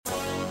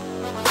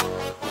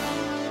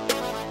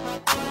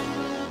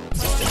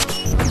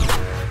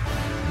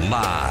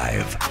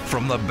Live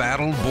from the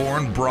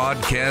Battleborn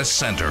Broadcast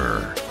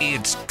Center,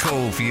 it's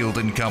Cofield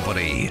and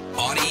Company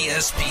on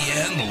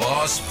ESPN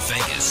Las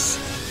Vegas.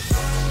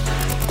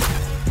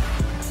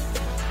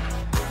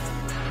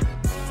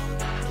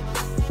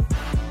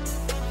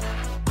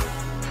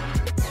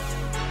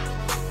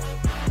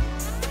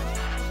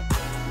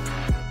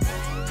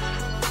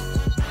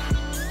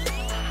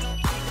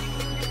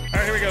 All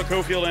right, here we go.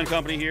 Cofield and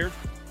Company here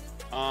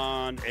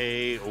on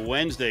a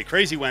Wednesday.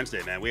 Crazy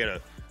Wednesday, man. We had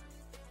to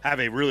have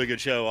a really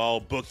good show all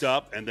booked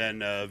up, and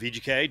then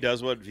VGK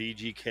does what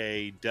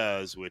VGK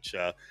does, which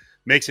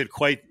makes it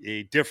quite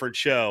a different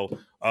show.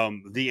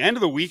 The end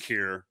of the week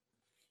here,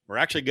 we're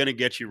actually going to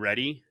get you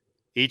ready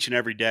each and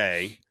every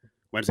day,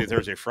 Wednesday,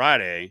 Thursday,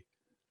 Friday,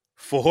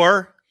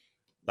 for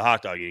the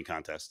hot dog eating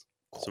contest.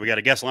 So we got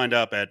a guest lined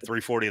up at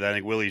 3:40 that I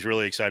think Willie's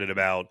really excited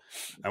about.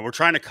 And we're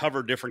trying to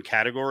cover different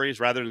categories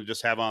rather than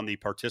just have on the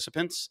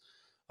participants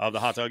of the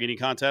hot dog eating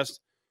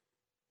contest.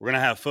 We're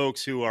going to have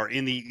folks who are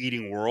in the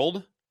eating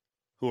world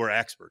who are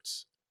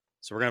experts.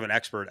 So we're going to have an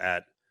expert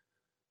at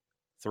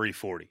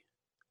 3:40.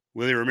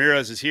 Willie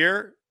Ramirez is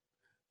here.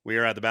 We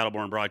are at the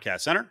Battleborn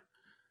Broadcast Center.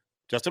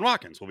 Justin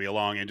Watkins will be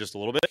along in just a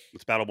little bit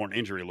with Battleborn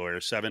Injury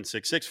Lawyers,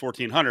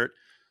 766-1400,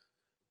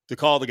 to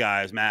call the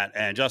guys, Matt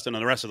and Justin,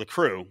 and the rest of the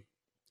crew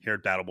here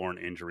at Battleborn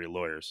Injury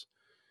Lawyers.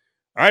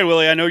 All right,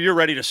 Willie, I know you're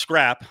ready to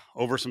scrap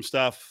over some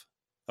stuff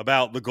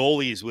about the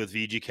goalies with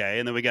VGK,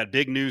 and then we got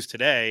big news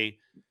today.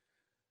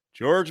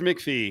 George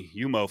McPhee,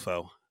 you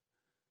mofo.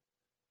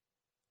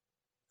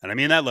 And I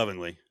mean that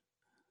lovingly,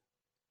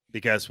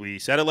 because we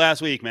said it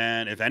last week,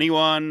 man. If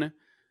anyone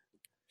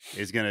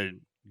is going to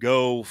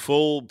go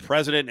full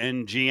president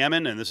and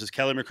GMing, and this is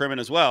Kelly McCrimmon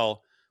as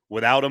well,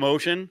 without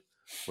emotion,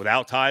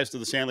 without ties to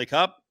the Stanley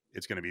Cup,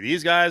 it's going to be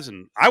these guys.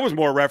 And I was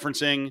more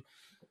referencing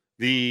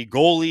the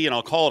goalie, and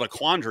I'll call it a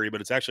quandary,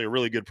 but it's actually a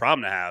really good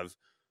problem to have,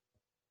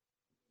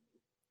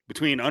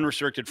 between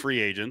unrestricted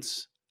free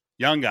agents,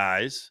 young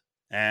guys,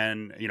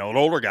 and, an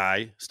older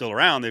guy still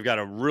around. They've got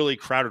a really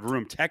crowded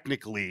room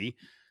technically,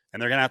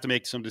 and they're going to have to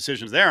make some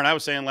decisions there. And I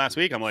was saying last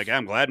week, I'm like,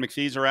 I'm glad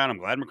McPhee's around. I'm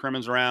glad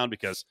McCrimmon's around,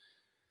 because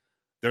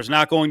there's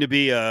not going to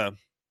be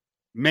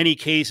many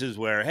cases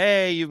where,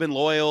 hey, you've been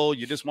loyal,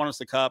 you just want us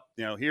the cup.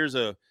 Here's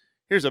a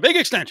big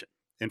extension.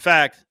 In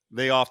fact,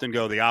 they often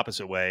go the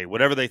opposite way.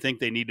 Whatever they think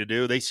they need to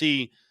do, they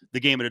see the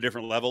game at a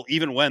different level.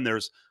 Even when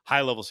there's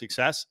high-level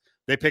success,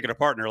 they pick it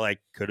apart and they're like,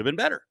 could have been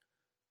better.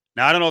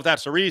 Now, I don't know if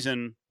that's the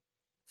reason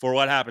for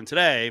what happened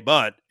today,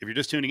 but if you're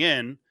just tuning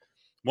in,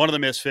 one of the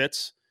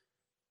misfits,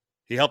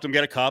 he helped him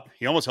get a cup.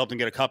 He almost helped him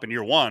get a cup in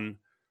year one.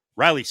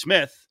 Reilly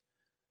Smith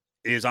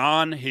is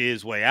on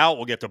his way out.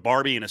 We'll get to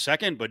Barbie in a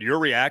second, but your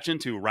reaction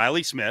to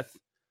Reilly Smith,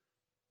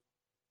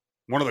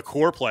 one of the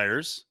core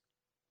players,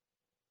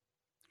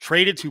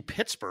 traded to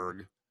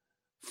Pittsburgh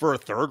for a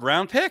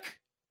third-round pick.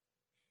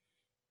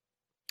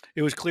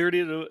 It was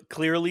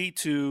clearly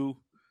to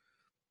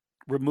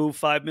remove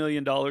 $5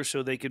 million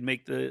so they could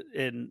make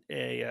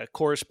a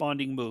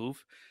corresponding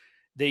move.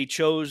 They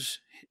chose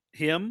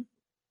him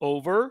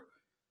over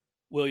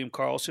William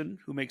Karlsson,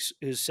 who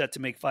is set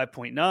to make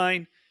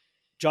 5.9.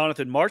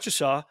 Jonathan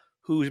Marchessault,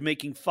 who is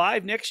making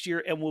 5 next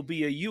year and will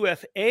be a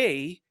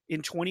UFA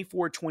in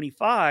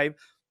 24-25.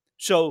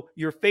 So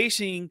you're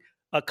facing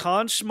a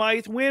Conn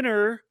Smythe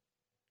winner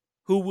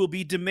who will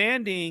be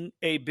demanding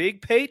a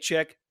big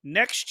paycheck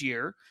next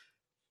year.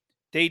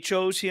 They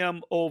chose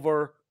him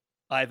over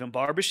Ivan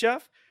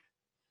Barbashev.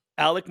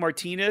 Alec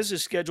Martinez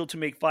is scheduled to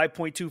make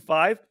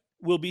 5.25,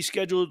 will be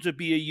scheduled to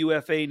be a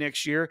UFA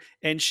next year.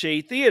 And Shea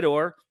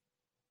Theodore,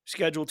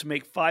 scheduled to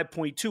make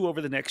 5.2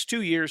 over the next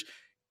 2 years.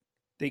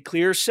 They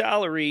clear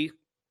salary.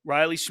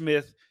 Reilly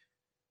Smith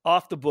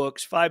off the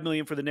books, $5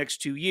 million for the next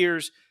 2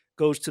 years,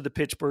 goes to the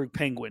Pittsburgh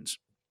Penguins.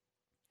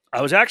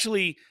 I was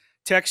actually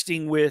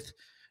texting with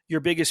your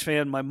biggest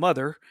fan, my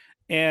mother,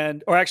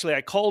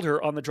 I called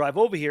her on the drive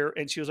over here,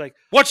 and she was like,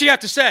 "What'd she have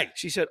to say?"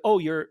 She said, "Oh,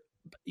 your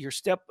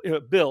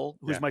Bill,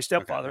 who's my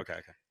stepfather." Okay.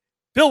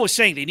 Bill was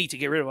saying they need to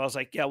get rid of him. I was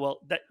like, yeah,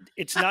 well,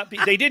 it's not.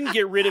 They didn't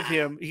get rid of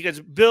him because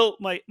Bill,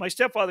 my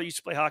stepfather used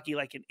to play hockey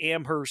like in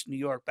Amherst, New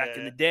York, back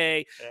in the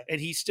day, and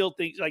he still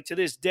thinks, like to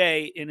this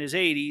day, in his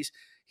 80s,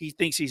 he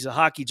thinks he's a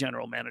hockey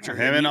general manager.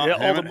 Him and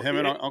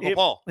Uncle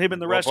Paul, him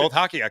and the rest, both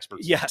hockey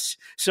experts. Yes.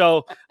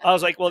 So I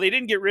was like, well, they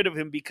didn't get rid of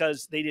him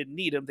because they didn't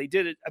need him. They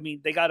did it. I mean,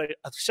 they got a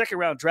second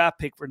round draft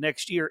pick for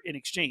next year in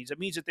exchange. That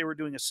means that they were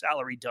doing a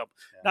salary dump,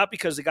 not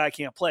because the guy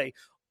can't play.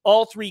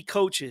 All 3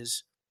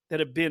 coaches that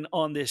have been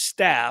on this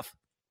staff,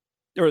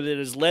 or that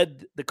has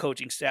led the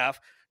coaching staff,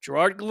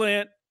 Gerard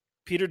Gallant,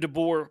 Peter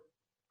DeBoer,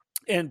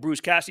 and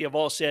Bruce Cassidy have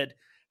all said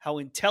how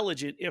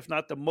intelligent, if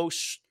not the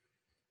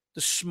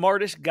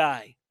smartest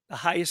guy, the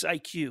highest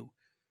IQ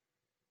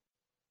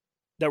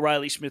that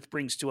Reilly Smith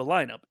brings to a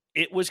lineup.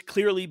 It was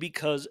clearly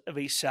because of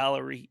a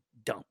salary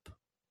dump.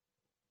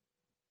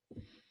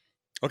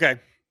 Okay.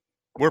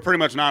 We're pretty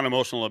much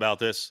non-emotional about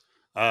this.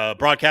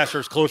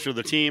 Broadcasters closer to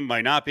the team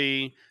might not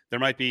be. There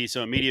might be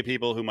some media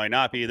people who might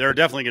not be. There are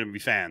definitely going to be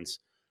fans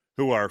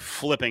who are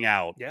flipping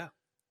out. Yeah.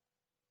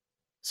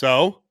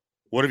 So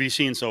What have you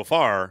seen so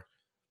far?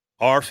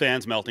 Are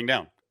fans melting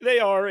down? They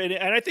are, and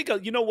I think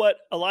you know what?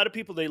 A lot of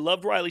people, they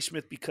loved Reilly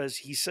Smith because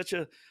he's such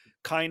a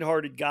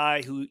kind-hearted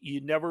guy who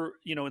you never,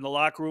 in the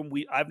locker room.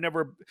 I've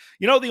never,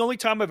 the only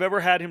time I've ever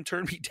had him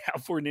turn me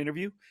down for an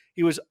interview,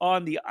 he was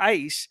on the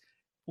ice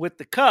with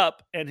the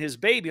cup and his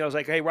baby. I was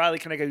like, "Hey, Reilly,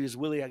 can I go use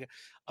Willie?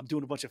 I'm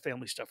doing a bunch of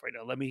family stuff right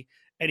now. Let me."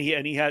 And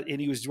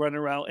he was running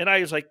around, and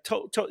I was like,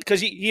 because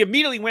he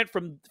immediately went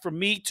from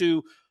me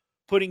to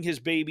putting his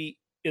baby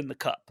in the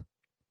cup.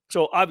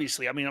 So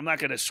obviously, I mean, I'm not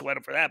going to sweat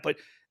him for that, but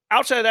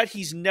outside of that,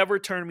 he's never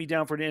turned me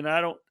down for it. And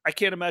I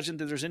can't imagine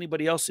that there's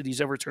anybody else that he's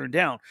ever turned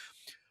down.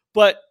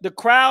 But the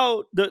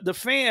crowd, the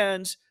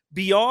fans,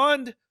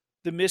 beyond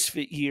the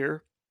misfit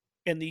year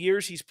and the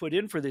years he's put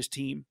in for this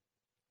team,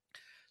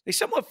 they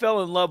somewhat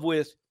fell in love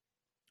with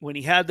when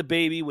he had the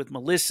baby with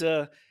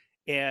Melissa.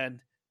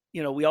 And,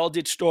 we all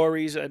did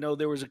stories. I know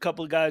there was a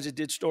couple of guys that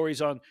did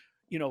stories on,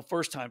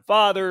 first-time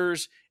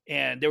fathers.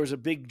 And there was a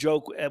big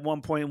joke at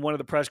one point in one of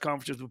the press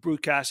conferences with Bruce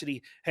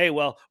Cassidy. Hey,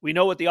 well, we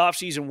know what the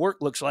offseason work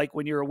looks like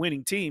when you're a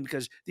winning team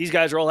because these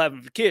guys are all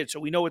having kids. So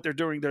we know what they're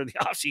doing during the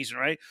offseason,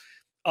 right?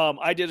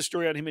 I did a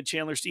story on him and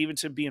Chandler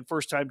Stevenson being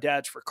first-time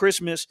dads for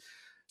Christmas.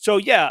 So,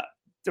 yeah,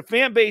 the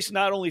fan base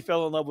not only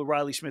fell in love with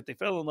Reilly Smith, they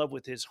fell in love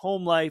with his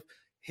home life,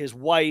 his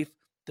wife,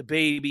 the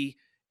baby,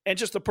 and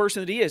just the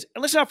person that he is.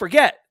 And let's not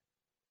forget,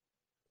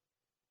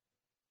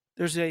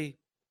 there's a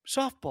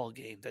softball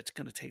game that's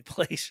going to take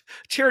place,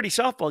 charity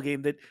softball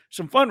game, that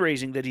some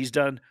fundraising that he's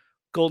done,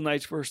 Golden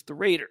Knights versus the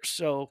Raiders.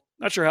 So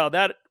not sure how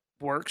that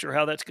works or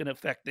how that's going to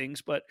affect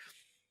things, but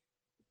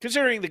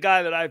considering the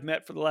guy that I've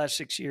met for the last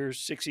 6 years,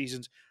 6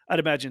 seasons, I'd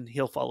imagine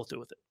he'll follow through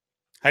with it.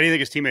 How do you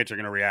think his teammates are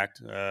going to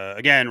react?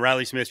 Again,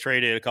 Reilly Smith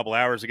traded a couple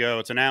hours ago.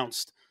 It's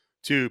announced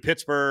to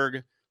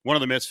Pittsburgh, one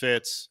of the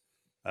misfits.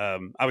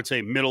 I would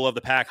say middle of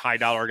the pack, high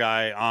dollar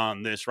guy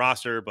on this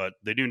roster, but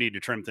they do need to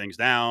trim things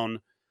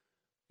down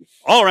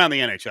all around the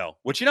NHL,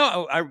 which,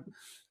 I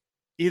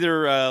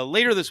either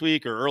later this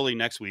week or early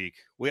next week,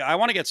 I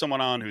want to get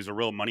someone on who's a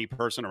real money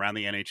person around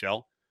the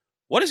NHL.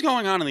 What is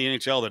going on in the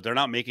NHL that they're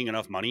not making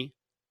enough money?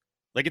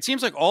 Like, it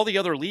seems like all the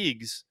other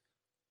leagues,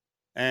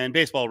 and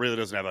baseball really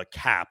doesn't have a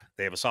cap.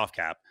 They have a soft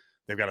cap.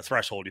 They've got a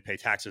threshold. You pay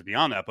taxes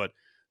beyond that. But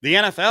the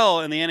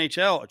NFL and the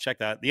NHL, check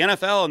that. The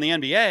NFL and the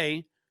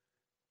NBA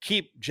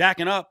keep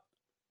jacking up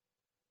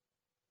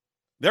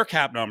their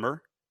cap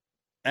number,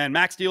 and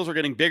max deals are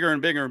getting bigger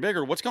and bigger and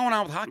bigger. What's going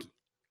on with hockey?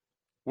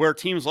 Where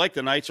teams like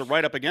the Knights are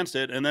right up against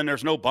it, and then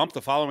there's no bump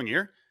the following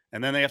year,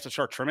 and then they have to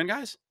start trimming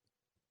guys?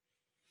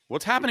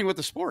 What's happening with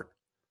the sport?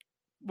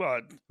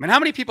 Well,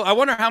 I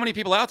wonder how many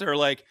people out there are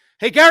like,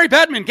 hey, Gary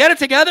Bettman, get it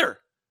together.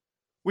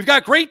 We've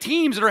got great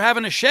teams that are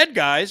having to shed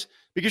guys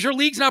because your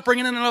league's not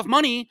bringing in enough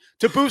money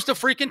to boost the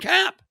freaking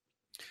cap.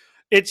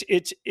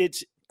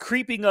 It's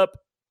creeping up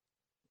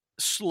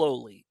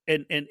slowly,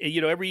 and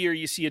every year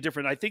you see a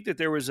different. I think that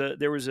there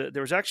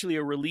was actually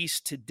a release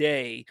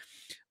today,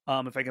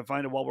 if I can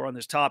find it while we're on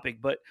this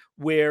topic, but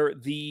where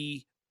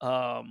the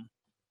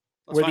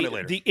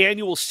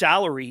annual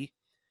salary,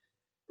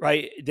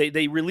 right?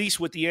 They release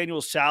what the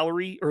annual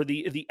salary or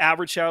the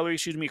average salary,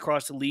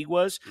 across the league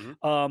was.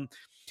 Mm-hmm.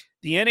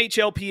 The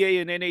NHLPA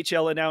and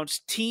NHL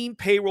announced team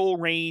payroll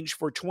range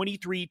for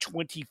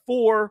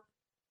 23-24,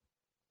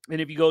 and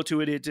if you go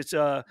to it, it's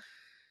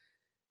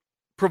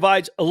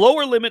provides a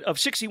lower limit of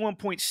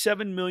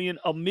 $61.7 million,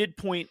 a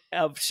midpoint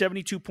of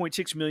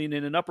 $72.6 million,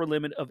 and an upper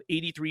limit of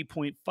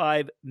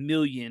 $83.5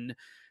 million.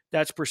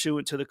 That's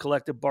pursuant to the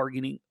collective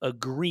bargaining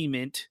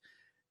agreement.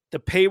 The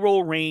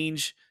payroll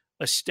range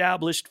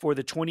established for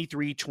the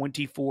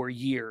 23-24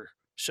 year.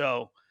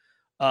 So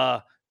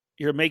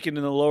you're making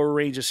in the lower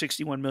range of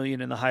 $61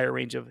 million and the higher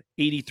range of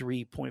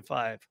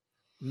 $83.5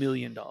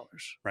 million.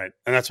 Right.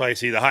 And that's why you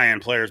see the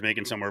high-end players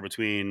making somewhere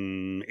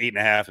between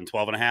 8.5 and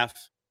 12.5,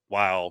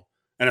 while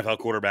NFL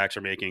quarterbacks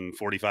are making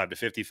 45 to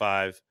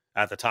 55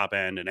 at the top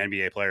end, and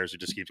NBA players,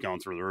 it just keeps going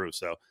through the roof.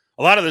 So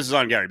a lot of this is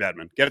on Gary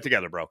Bettman. Get it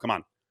together, bro. Come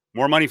on.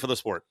 More money for the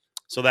sport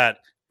so that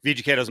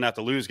VGK doesn't have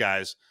to lose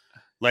guys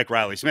like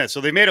Reilly Smith.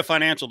 So they made a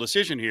financial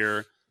decision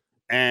here,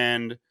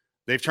 and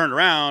they've turned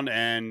around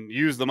and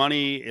used the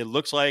money, it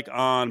looks like,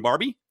 on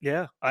Barbie.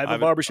 Yeah.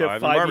 Ivan Barbashev,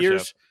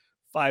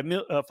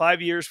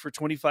 5 years for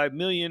 $25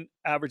 million,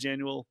 average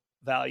annual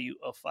value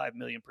of $5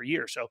 million per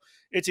year. So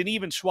it's an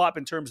even swap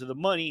in terms of the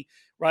money.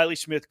 Reilly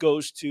Smith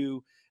goes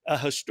to a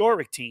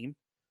historic team,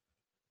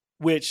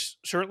 which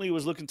certainly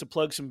was looking to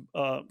plug some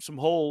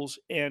holes.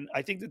 And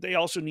I think that they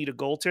also need a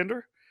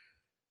goaltender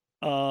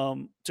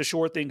to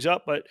shore things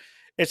up. But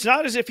it's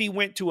not as if he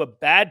went to a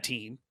bad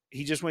team.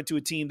 He just went to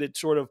a team that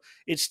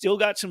it's still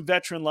got some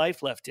veteran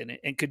life left in it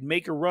and could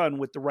make a run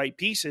with the right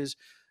pieces.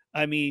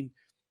 I mean,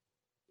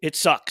 it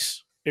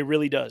sucks. It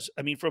really does.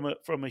 I mean, from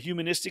a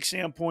humanistic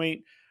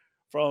standpoint,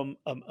 from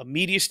a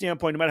media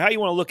standpoint, no matter how you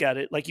want to look at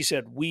it, like you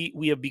said, we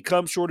have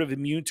become sort of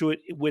immune to it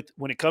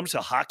when it comes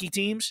to hockey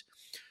teams.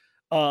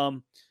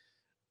 I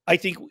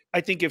think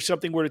if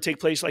something were to take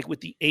place like with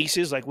the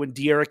Aces, like when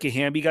De'Eric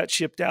Hamby got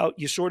shipped out,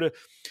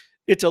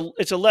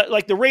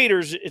 like the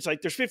Raiders. It's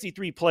like there's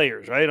 53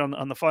 players, right,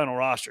 on the final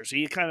roster. So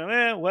you kind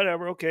of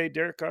whatever. Okay,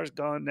 Derek Carr's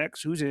gone.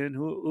 Next, who's in?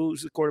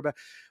 Who's the quarterback?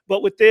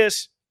 But with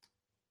this,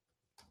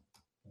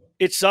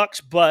 it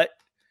sucks. But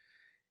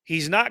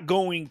he's not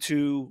going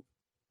to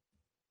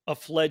a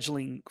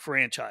fledgling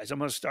franchise. I'm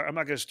not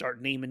going to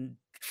start naming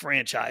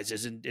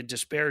franchises and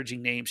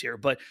disparaging names here,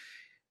 but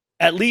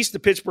at least the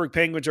Pittsburgh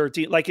Penguins are a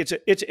team. Like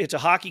it's a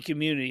hockey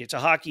community. It's a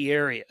hockey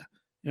area.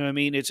 You know what I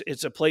mean?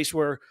 It's a place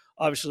where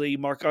obviously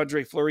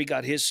Marc-Andre Fleury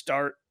got his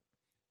start,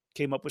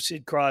 came up with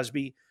Sid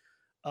Crosby.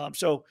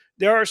 So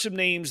there are some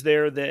names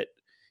there that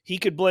he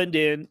could blend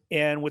in,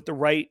 and with the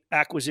right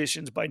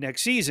acquisitions by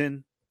next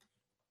season,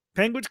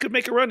 Penguins could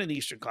make a run in the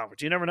Eastern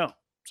Conference. You never know.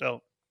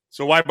 So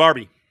why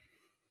Barbie?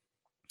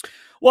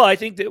 Well, I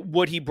think that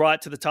what he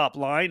brought to the top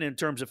line in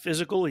terms of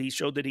physical, he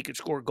showed that he could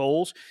score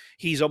goals.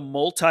 He's a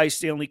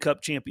multi-Stanley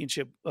Cup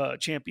championship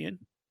champion,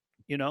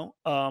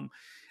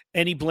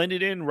 and he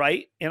blended in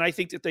right. And I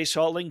think that they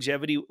saw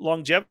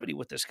longevity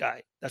with this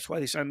guy. That's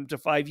why they signed him to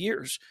 5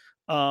 years.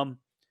 I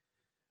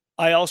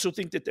also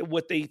think that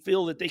what they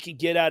feel that they can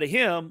get out of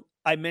him,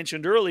 I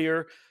mentioned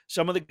earlier,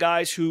 some of the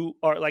guys who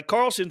are like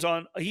Carlson's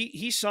on,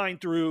 he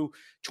signed through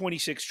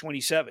 26,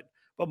 27.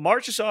 But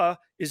Marchessault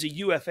is a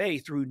UFA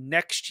through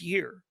next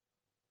year,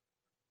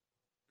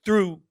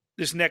 through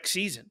this next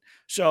season.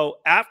 So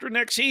after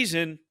next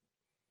season,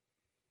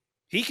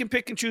 he can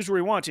pick and choose where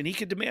he wants, and he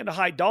can demand a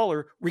high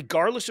dollar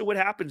regardless of what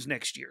happens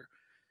next year,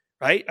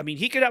 right? I mean,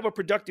 he could have a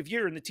productive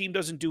year and the team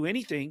doesn't do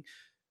anything,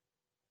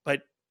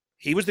 but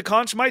he was the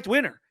Conn Smythe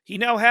winner. He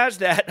now has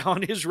that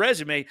on his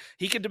resume.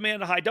 He can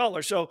demand a high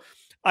dollar. So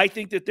I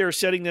think that they're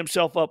setting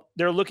themselves up.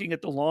 They're looking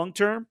at the long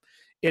term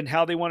and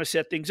how they want to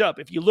set things up.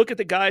 If you look at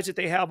the guys that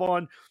they have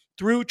on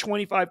through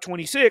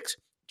 25-26,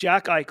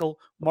 Jack Eichel,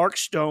 Mark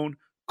Stone,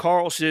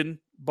 Carlson,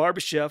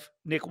 Barbashev,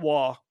 Nick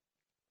Waugh,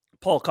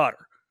 Paul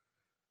Cotter.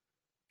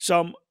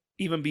 Some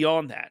even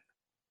beyond that.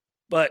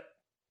 But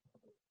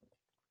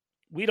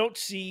we don't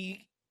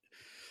see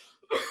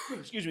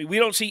we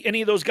don't see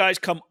any of those guys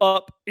come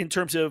up in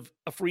terms of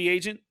a free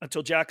agent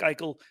until Jack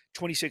Eichel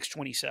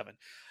 26-27.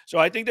 So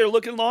I think they're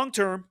looking long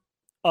term.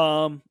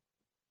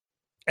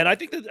 And I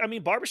think that,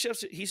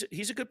 Barbashev's,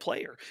 he's a good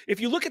player. If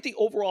you look at the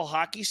overall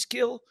hockey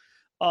skill,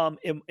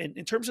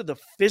 in terms of the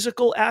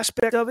physical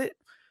aspect of it,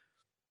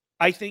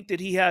 I think that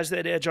he has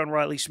that edge on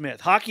Reilly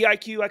Smith. Hockey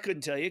IQ, I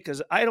couldn't tell you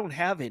because I don't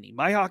have any.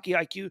 My hockey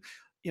IQ,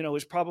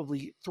 is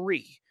probably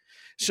 3.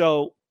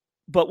 So,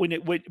 but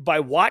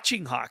by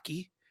watching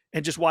hockey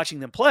and just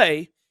watching them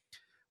play,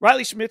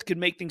 Reilly Smith can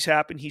make things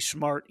happen. He's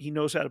smart. He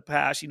knows how to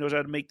pass. He knows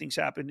how to make things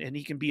happen, and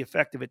he can be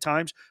effective at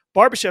times.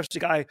 Barbashev's a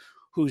guy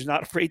who's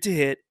not afraid to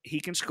hit. He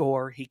can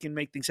score. He can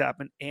make things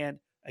happen. And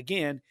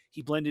again,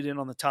 he blended in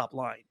on the top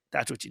line.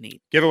 That's what you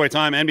need. Giveaway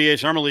time. NBA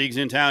Summer League's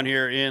in town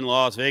here in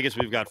Las Vegas.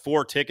 We've got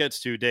 4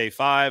 tickets to Day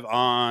 5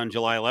 on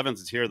July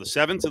 11th. It's here the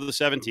 7th to the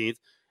 17th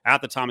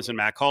at the Thomas &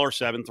 Mack. Caller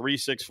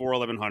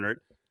 7-364-1100,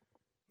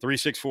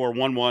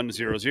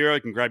 364-1100.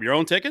 You can grab your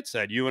own tickets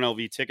at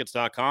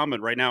unlvtickets.com.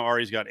 And right now,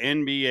 Ari's got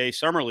NBA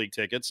Summer League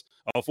tickets,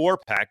 a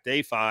 4-pack,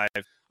 Day 5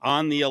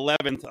 on the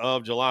 11th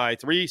of July,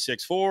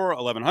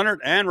 364-1100.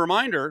 And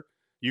reminder,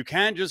 you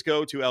can just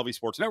go to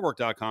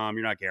lvsportsnetwork.com.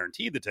 You're not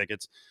guaranteed the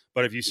tickets,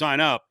 but if you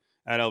sign up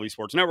at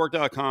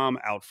lvsportsnetwork.com,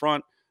 out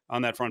front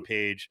on that front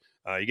page,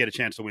 you get a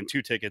chance to win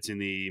 2 tickets in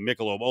the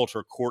Michelob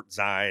Ultra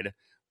Courtside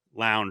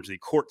Lounge, the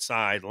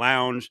Courtside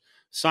Lounge.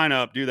 Sign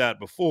up, do that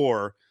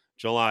before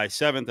July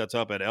 7th. That's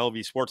up at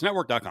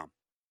lvsportsnetwork.com.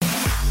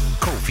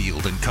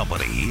 Cofield and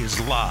Company is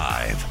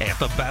live at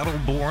the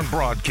Battleborn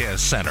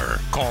Broadcast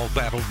Center. Call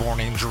Battleborn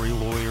Injury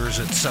Lawyers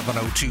at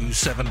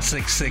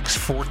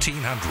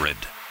 702-766-1400.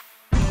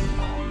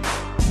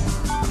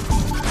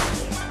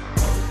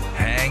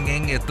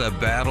 Hanging at the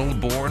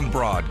Battleborn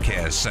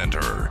Broadcast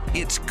Center,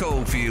 it's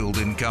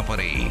Cofield and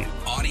Company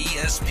on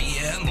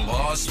ESPN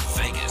Las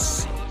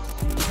Vegas.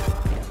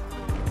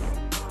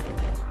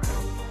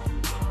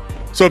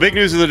 So big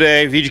news of the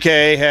day,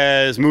 VGK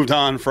has moved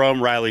on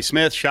from Reilly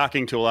Smith.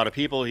 Shocking to a lot of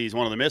people. He's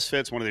one of the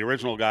misfits, one of the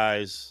original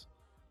guys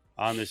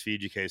on this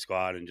VGK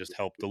squad, and just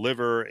helped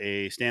deliver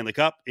a Stanley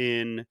Cup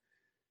in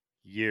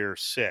year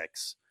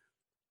 6.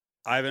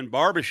 Ivan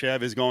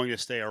Barbashev is going to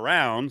stay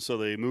around, so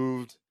they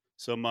moved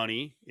some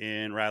money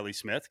in Reilly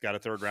Smith, got a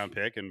 3rd-round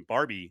pick, and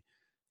Barbie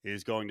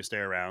is going to stay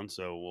around.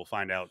 So we'll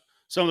find out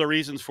some of the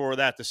reasons for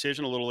that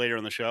decision a little later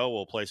in the show.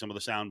 We'll play some of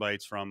the sound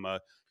bites from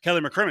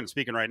Kelly McCrimmon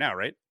speaking right now,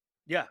 right?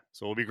 Yeah.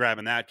 So we'll be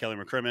grabbing that. Kelly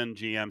McCrimmon,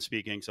 GM,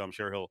 speaking. So I'm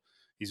sure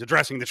he's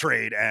addressing the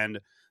trade and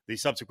the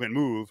subsequent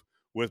move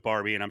with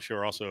Barbie, and I'm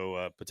sure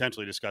also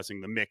potentially discussing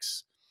the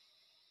mix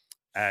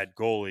at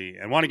goalie.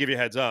 And want to give you a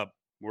heads up,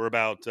 we're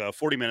about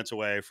 40 minutes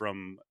away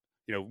from,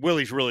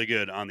 Willie's really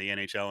good on the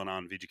NHL and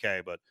on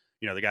VGK, but,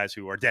 the guys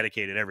who are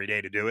dedicated every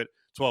day to do it,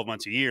 12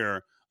 months a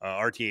year,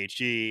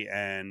 RTHG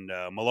and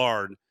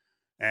Millard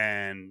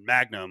and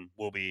Magnum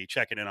will be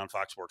checking in on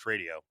Fox Sports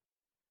Radio,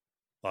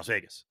 Las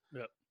Vegas.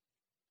 Yep.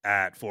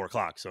 At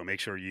 4:00. So make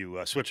sure you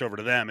switch over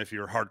to them if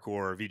you're a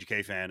hardcore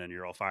VGK fan and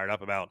you're all fired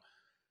up about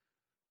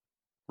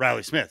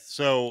Riley Smith.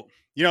 So,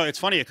 it's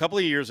funny. A couple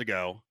of years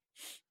ago,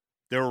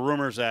 there were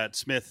rumors that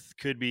Smith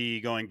could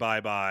be going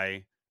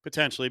bye-bye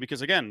potentially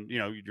because, again,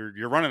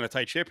 you're running a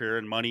tight ship here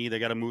and money. They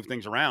got to move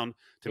things around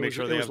to make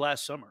sure it was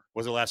last summer.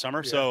 Was it last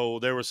summer? Yeah. So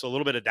there was a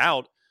little bit of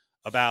doubt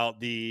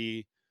about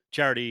the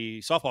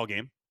charity softball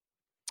game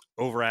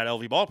over at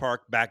LV Ballpark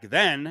back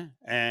then,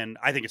 and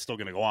I think it's still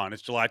going to go on.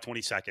 It's July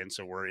 22nd,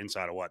 so we're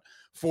inside of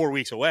 4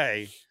 weeks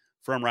away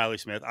from Riley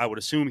Smith. I would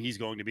assume he's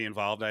going to be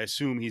involved. I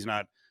assume he's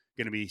not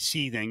going to be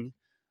seething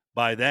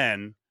by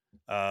then.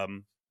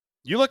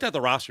 You looked at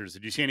the rosters.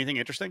 Did you see anything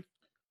interesting?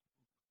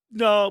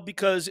 No,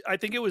 because I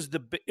think it was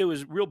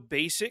real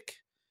basic.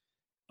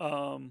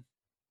 They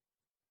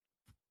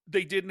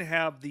didn't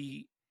have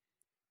the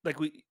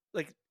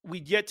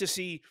we'd yet to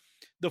see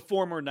the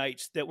former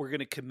Knights that were going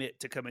to commit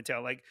to come in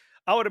town. Like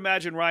I would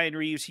imagine Ryan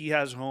Reeves, he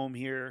has home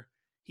here.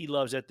 He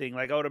loves that thing.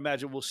 Like I would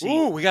imagine we'll see.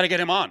 Ooh, we got to get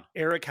him on.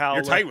 Eric Howler.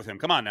 You're tight with him.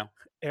 Come on now.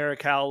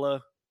 Eric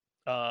Howler,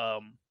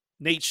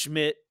 Nate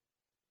Schmidt.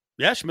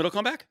 Yeah, Schmidt will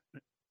come back.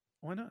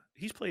 Why not?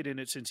 He's played in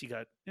it since he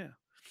got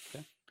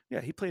Okay. Yeah,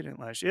 he played in it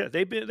last year.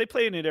 They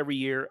play in it every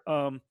year.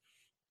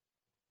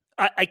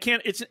 I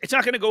can't. It's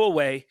not going to go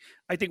away.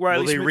 I think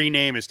Riley. Will they Smith,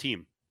 rename his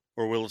team,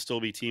 or will it still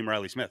be Team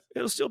Riley Smith?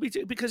 It'll still be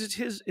because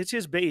it's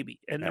his baby,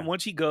 and then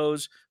once he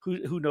goes,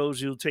 who knows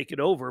who'll take it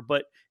over?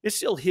 But it's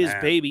still his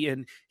baby,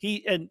 and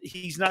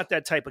he's not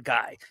that type of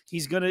guy.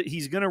 He's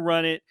gonna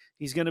run it.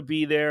 He's gonna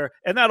be there,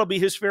 and that'll be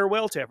his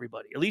farewell to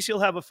everybody. At least he'll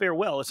have a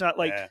farewell. It's not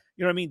like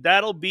you know what I mean.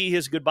 That'll be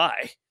his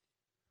goodbye.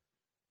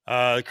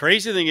 The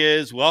crazy thing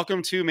is,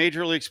 welcome to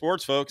Major League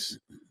Sports, folks.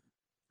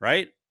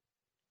 Right?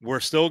 We're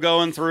still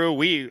going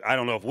through. I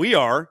don't know if we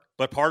are,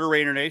 but part of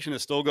Raider Nation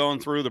is still going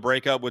through the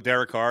breakup with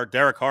Derek Carr.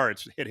 Derek Carr,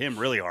 it's hit him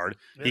really hard.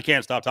 Yeah. He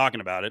can't stop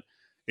talking about it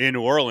in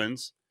New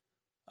Orleans.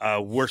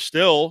 We're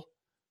still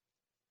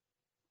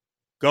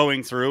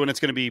going through, and it's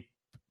going to be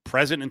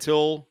present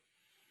until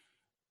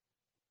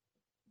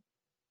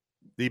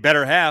the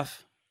better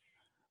half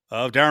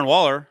of Darren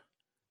Waller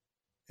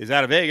is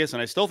out of Vegas,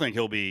 and I still think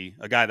he'll be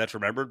a guy that's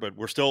remembered, but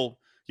we're still,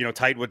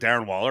 tight with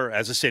Darren Waller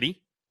as a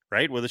city,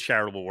 right, with his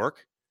charitable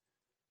work.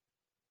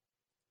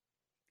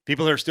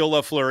 People here still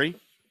love Fleury.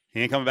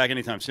 He ain't coming back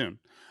anytime soon.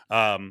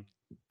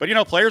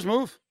 But, players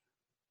move.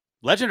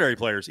 Legendary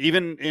players,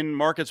 even in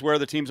markets where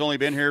the team's only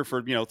been here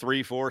for,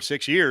 3, 4,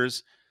 6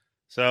 years.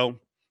 So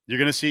you're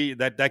going to see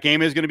that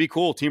game is going to be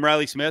cool. Team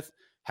Riley Smith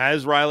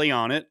has Reilly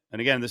on it.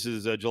 And, again, this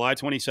is July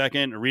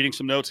 22nd. Reading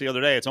some notes the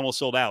other day, it's almost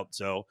sold out.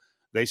 So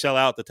they sell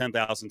out the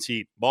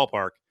 10,000-seat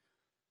ballpark.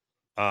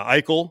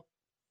 Eichel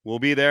will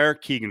be there.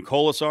 Keegan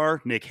Colasar,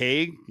 Nick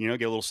Hague, get a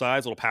little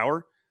size, a little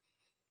power.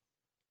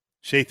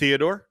 Shea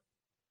Theodore,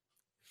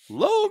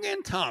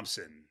 Logan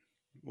Thompson.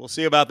 We'll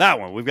see about that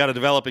one. We've got a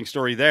developing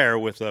story there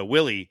with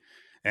Willie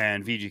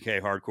and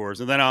VGK Hardcores.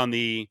 And then on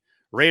the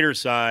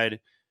Raiders side,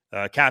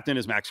 captain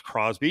is Max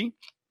Crosby,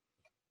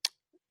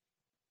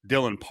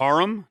 Dylan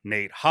Parham,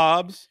 Nate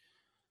Hobbs,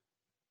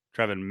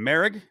 Trevin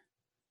Merrick,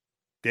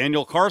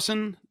 Daniel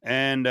Carson,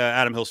 and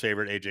Adam Hill's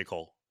favorite, AJ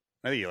Cole.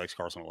 I think he likes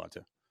Carson a lot,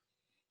 too.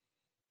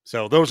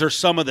 So those are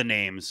some of the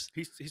names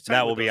he's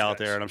that will be out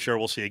there, and I'm sure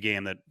we'll see a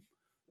game that –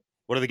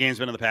 what have the games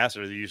been in the past?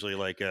 Are they usually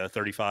like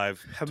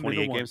 35,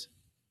 28 games?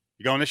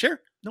 You going this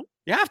year? Nope.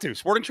 You have to.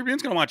 Sporting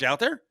Tribune's going to want you out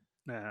there.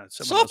 Nah,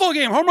 softball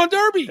game, home run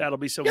derby. That'll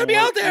be someone. You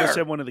got to be out there. We'll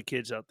send one of the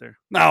kids out there.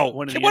 No,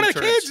 one of the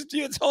kids.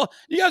 You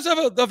guys have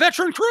a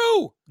veteran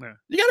crew. Yeah.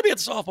 You got to be at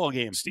the softball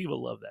game. Steve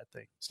will love that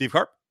thing. Steve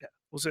Carp? Yeah.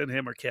 We'll send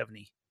him or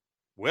Kevney.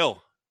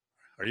 Will.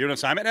 Are you an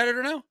assignment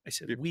editor now? I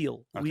said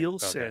Wheel. Okay. Wheel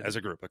said. As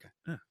a group, okay.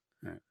 Yeah.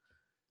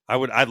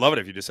 Right. I'd love it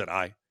if you just said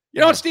I. You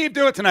know what, Steve?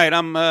 Do it tonight.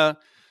 I'm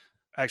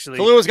actually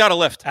Kalua's got a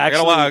lift. I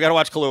gotta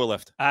watch Kalua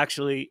lift.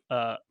 Actually,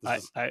 I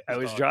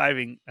was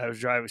driving.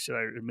 Should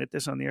I admit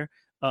this on the air?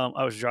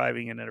 I was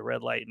driving and at a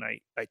red light, and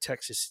I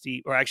texted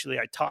Steve, or actually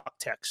I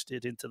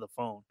texted into the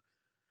phone.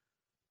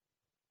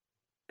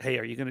 Hey,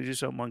 are you going to do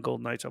something on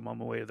Golden Knights? I'm on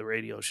my way to the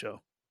radio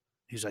show.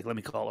 He's like, let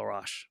me call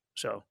Arash.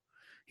 So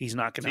he's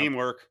not going to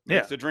teamwork. Yeah,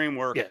 it's the dream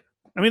work. Yeah,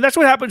 I mean that's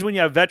what happens when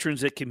you have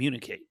veterans that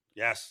communicate.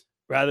 Yes,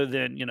 rather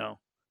than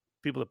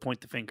people that point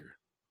the finger.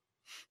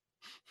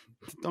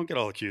 Don't get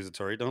all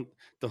accusatory. Don't.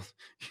 I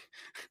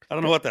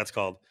don't know what that's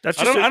called. I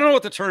don't know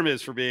what the term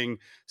is for being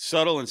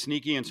subtle and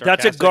sneaky and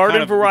sarcastic. That's a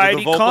garden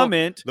variety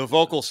comment. The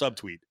vocal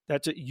subtweet.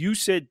 You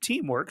said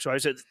teamwork, so I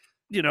said,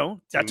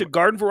 that's a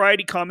garden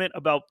variety comment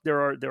about there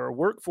are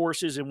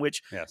workforces in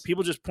which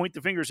people just point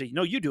the finger and say,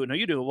 no, you do it. No,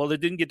 you do it. Well, it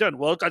didn't get done.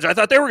 Well, I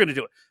thought they were going to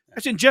do it.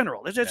 That's in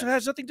general. It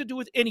has nothing to do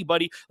with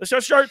anybody. Let's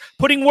not start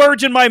putting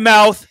words in my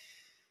mouth.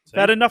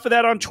 Had enough of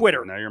that on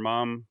Twitter. Now your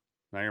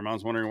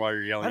mom's wondering why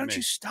you're yelling at me. Why don't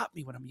you stop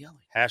me when I'm yelling?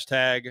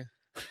 Hashtag,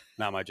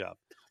 not my job.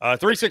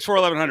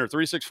 364-1100,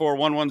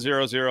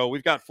 364-1100.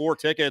 We've got 4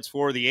 tickets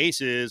for the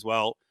Aces.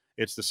 Well,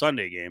 it's the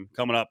Sunday game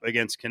coming up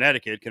against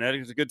Connecticut.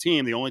 Connecticut's a good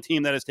team, the only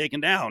team that has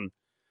taken down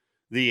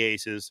the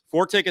Aces.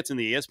 4 tickets in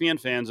the ESPN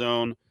Fan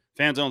Zone.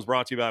 Fan Zone's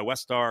brought to you by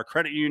Westar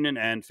Credit Union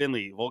and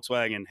Finley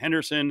Volkswagen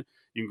Henderson.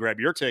 You can grab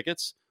your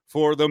tickets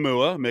for the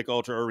MUA, Mick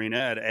Ultra Arena,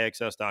 at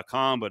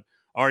AXS.com. But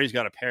Ari's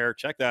got a pair.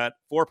 Check that.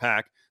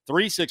 4-pack.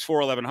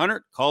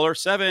 364-1100. Caller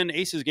 7.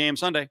 Aces game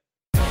Sunday.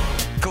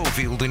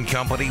 Cofield and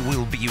Company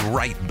will be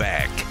right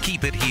back.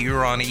 Keep it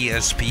here on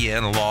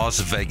ESPN Las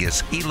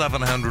Vegas,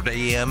 1100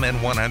 AM and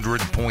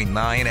 100.9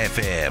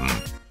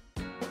 FM.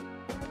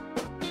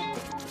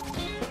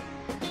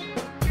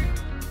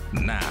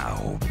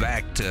 Now,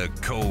 back to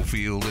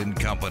Cofield and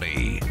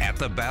Company at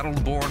the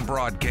Battleborn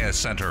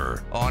Broadcast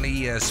Center on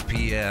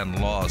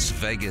ESPN Las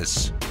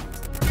Vegas.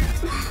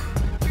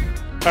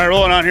 All right,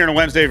 rolling on here on a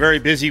Wednesday, very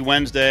busy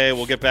Wednesday.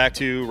 We'll get back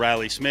to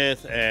Reilly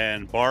Smith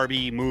and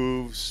Barbie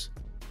moves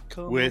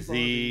with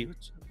the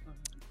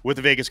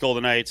Vegas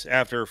Golden Knights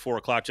after 4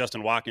 o'clock.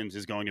 Justin Watkins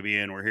is going to be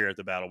in. We're here at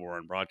the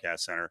Battleborn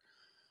Broadcast Center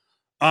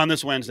on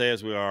this Wednesday,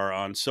 as we are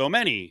on so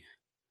many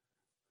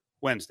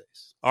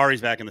Wednesdays.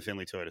 Ari's back in the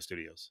Findlay Toyota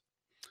Studios.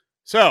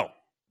 So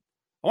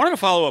I wanted to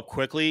follow up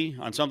quickly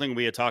on something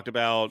we had talked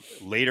about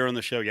later in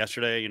the show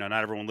yesterday. You know,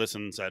 not everyone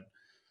listens at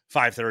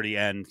 5:30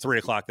 and 3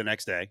 o'clock the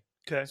next day.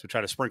 Okay. So we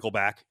try to sprinkle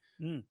back,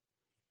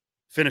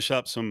 finish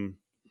up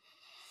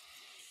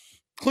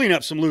clean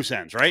up some loose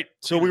ends, right?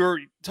 So we were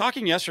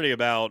talking yesterday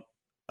about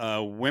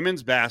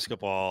women's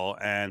basketball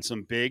and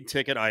some big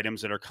ticket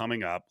items that are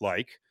coming up,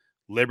 like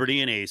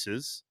Liberty and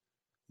Aces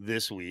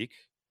this week.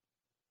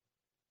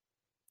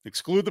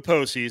 Exclude the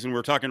postseason.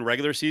 We're talking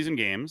regular season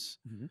games.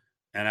 Mm-hmm.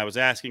 And I was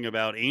asking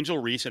about Angel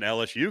Reese and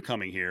LSU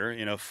coming here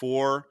in a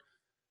 4-game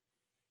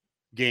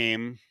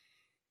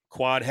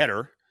quad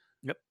header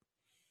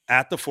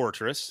at the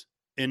Fortress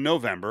in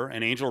November.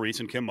 And Angel Reese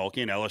and Kim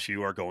Mulkey and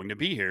LSU are going to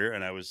be here.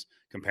 And I was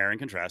comparing,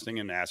 contrasting,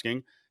 and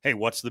asking, hey,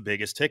 what's the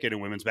biggest ticket in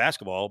women's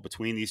basketball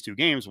between these two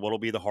games? What'll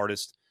be the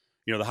hardest,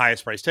 the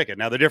highest price ticket?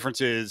 Now, the difference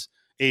is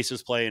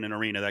Aces play in an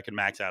arena that can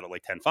max out at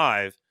like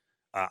 10.5.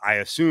 I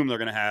assume they're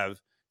going to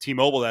have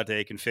T-Mobile that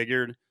day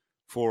configured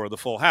for the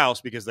full house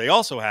because they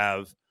also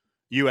have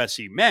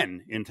USC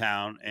men in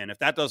town. And if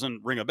that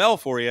doesn't ring a bell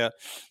for you,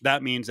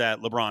 that means that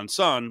LeBron's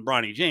son,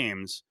 Bronny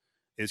James,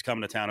 is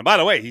coming to town. And by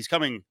the way, he's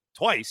coming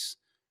twice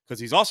because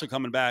he's also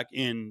coming back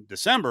in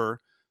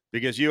December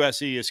because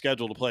USC is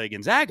scheduled to play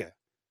Gonzaga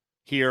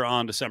here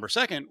on December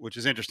 2nd, which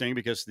is interesting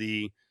because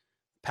the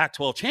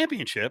Pac-12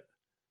 championship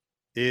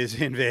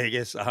is in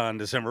Vegas on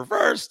December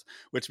 1st,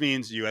 which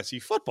means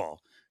USC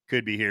football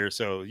could be here.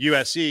 So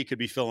USC could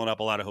be filling up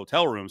a lot of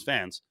hotel rooms,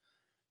 fans,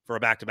 for a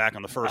back-to-back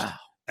on the 1st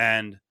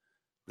and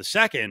the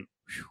 2nd.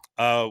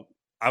 I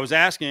was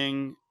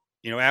asking,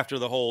 after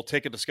the whole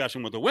ticket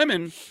discussion with the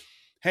women,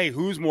 hey,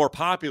 who's more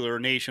popular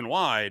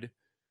nationwide?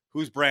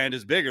 Whose brand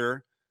is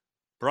bigger?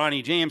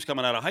 Bronny James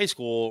coming out of high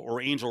school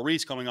or Angel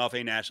Reese coming off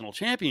a national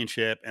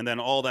championship and then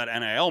all that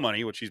NIL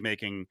money, which she's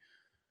making,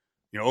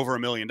 over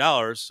 $1 million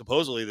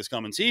supposedly this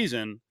coming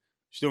season.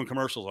 She's doing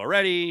commercials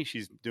already.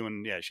 She's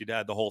doing, she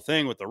had the whole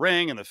thing with the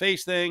ring and the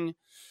face thing.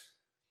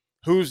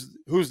 Who's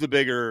the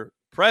bigger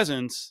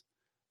presence?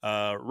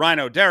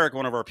 Rhino Derek,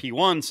 one of our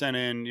P1s, sent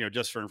in,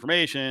 just for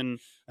information.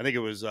 I think it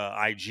was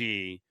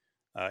IG.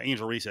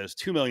 Angel Reese has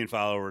 2 million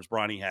followers.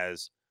 Bronny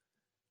has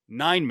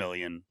 9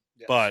 million.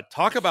 Yes. But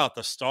talk about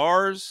the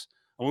stars.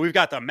 We've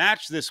got the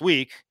match this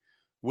week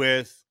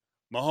with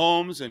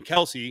Mahomes and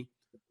Kelsey.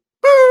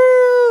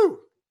 Boo!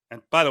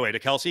 And by the way, to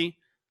Kelsey,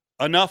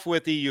 enough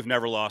with the you've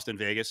never lost in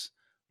Vegas.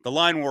 The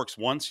line works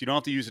once. You don't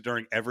have to use it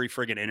during every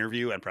friggin'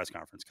 interview and press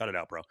conference. Cut it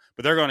out, bro.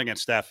 But they're going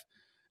against Steph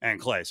and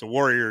Clay. So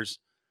Warriors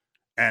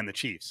and the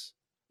Chiefs.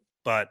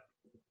 But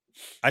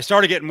I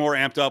started getting more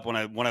amped up when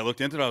I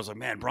looked into it. I was like,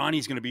 man,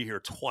 Bronny's going to be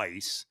here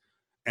twice.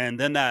 And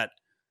then that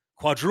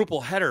quadruple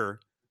header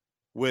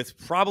with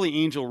probably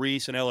Angel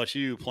Reese and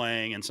LSU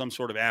playing in some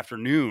sort of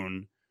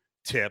afternoon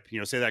tip,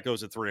 say that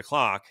goes at 3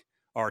 o'clock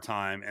our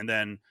time. And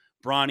then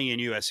Bronny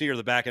and USC are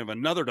the back end of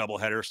another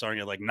doubleheader starting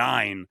at like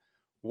 9.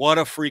 What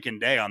a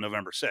freaking day on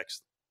November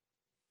 6th.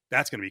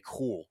 That's going to be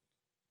cool.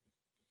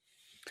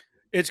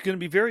 It's going to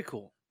be very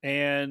cool.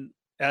 And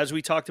as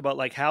we talked about,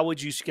 like, how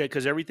would you schedule,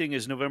 because everything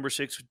is November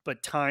 6th,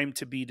 but time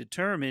to be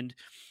determined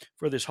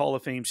for this Hall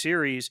of Fame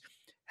series.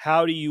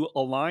 How do you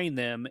align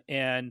them?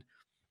 And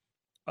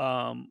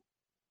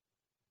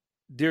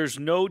there's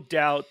no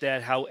doubt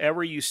that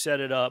however you set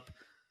it up,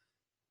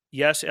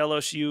 yes,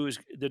 LSU is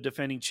the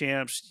defending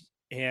champs,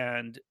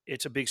 and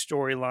it's a big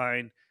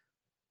storyline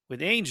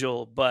with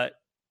Angel, but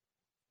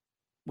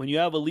when you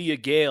have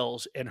Aaliyah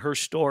Gales and her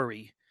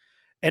story,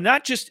 and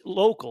not just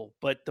local,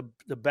 but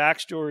the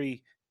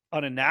backstory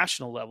on a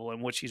national level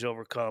and what she's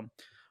overcome,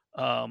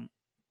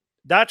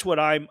 that's what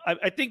I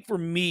think for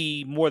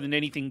me, more than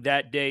anything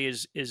that day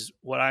is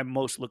what I'm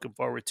most looking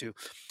forward to.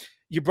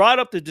 You brought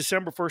up the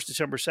December 1st,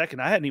 December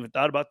 2nd. I hadn't even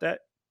thought about that.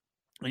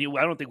 I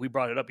don't think we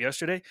brought it up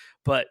yesterday,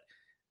 but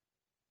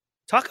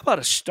talk about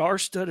a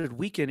star-studded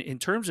weekend in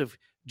terms of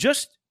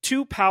just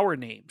 2 power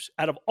names.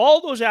 Out of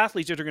all those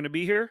athletes that are going to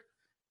be here,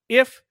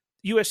 if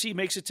USC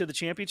makes it to the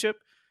championship,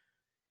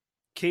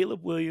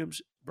 Caleb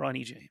Williams,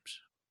 Bronny James.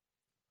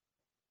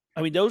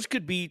 I mean, those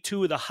could be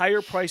 2 of the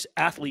higher-priced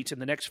athletes in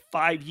the next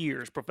 5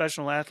 years,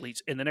 professional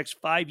athletes in the next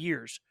 5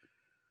 years,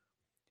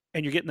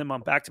 and you're getting them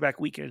on back-to-back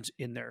weekends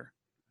in their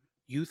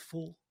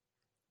youthful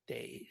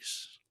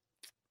days.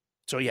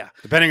 So, yeah.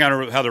 Depending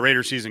on how the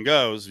Raiders season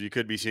goes, you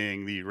could be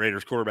seeing the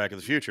Raiders quarterback of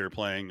the future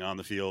playing on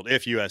the field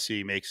if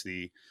USC makes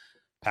the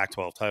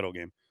Pac-12 title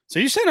game. So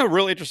you sent a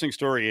real interesting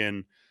story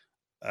in,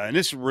 and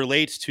this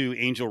relates to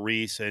Angel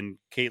Reese and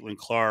Caitlin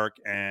Clark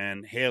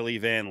and Haley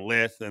Van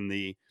Lith and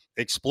the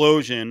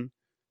explosion,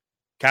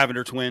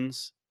 Cavender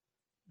twins,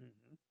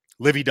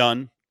 Livy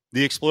Dunn,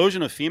 the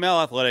explosion of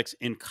female athletics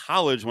in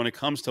college when it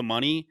comes to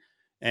money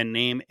and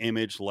name,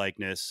 image,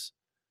 likeness,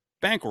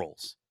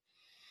 bankrolls.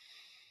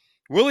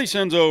 Willie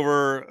sends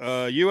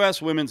over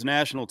U.S. women's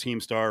national team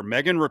star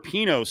Megan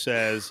Rapinoe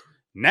says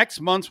next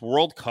month's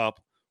World Cup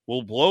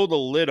will blow the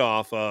lid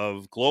off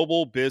of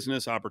global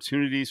business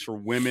opportunities for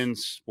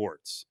women's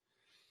sports.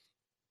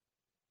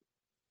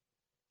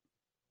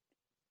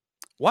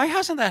 Why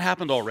hasn't that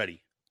happened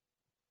already?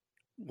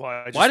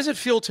 Why does it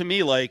feel to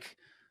me like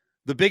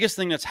the biggest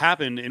thing that's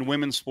happened in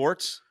women's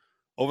sports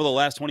over the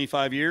last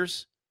 25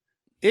 years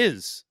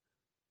is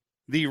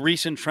the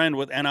recent trend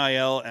with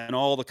NIL and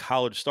all the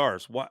college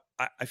stars?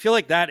 I feel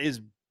like I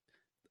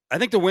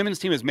think the women's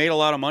team has made a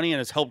lot of money and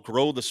has helped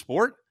grow the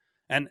sport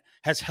and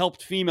has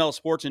helped female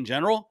sports in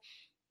general.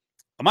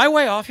 Am I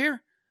way off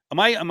here? Am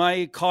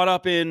I caught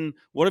up in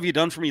what have you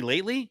done for me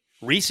lately?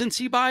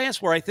 Recency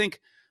bias, where I think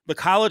the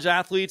college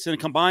athletes and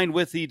combined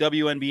with the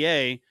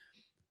WNBA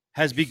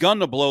has begun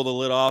to blow the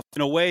lid off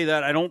in a way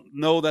that I don't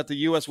know that the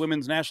U.S.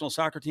 women's national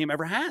soccer team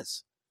ever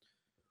has.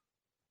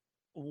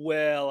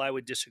 Well, I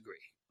would disagree.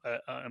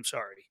 I'm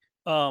sorry.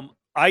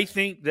 I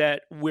think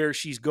that where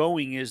she's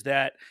going is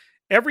that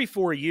every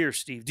 4 years,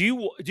 Steve,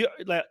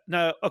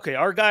 now, okay,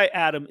 our guy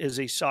Adam is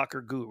a soccer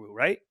guru,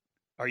 right?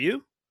 Are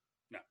you?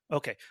 No.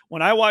 Okay.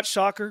 When I watch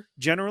soccer,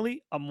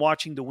 generally, I'm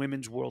watching the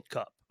Women's World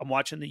Cup. I'm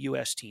watching the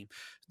U.S. team.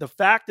 The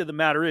fact of the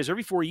matter is,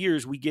 every 4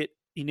 years, we get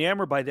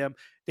enamored by them.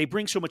 They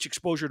bring so much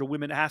exposure to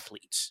women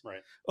athletes.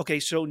 Right. Okay,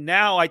 so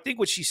now I think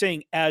what she's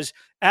saying, as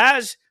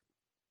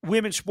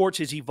women's sports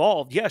has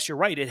evolved, yes, you're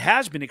right. It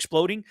has been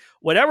exploding.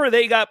 Whatever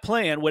they got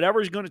planned,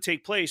 whatever is going to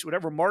take place,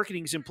 whatever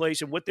marketing is in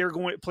place, and what they're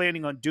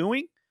planning on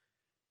doing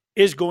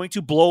is going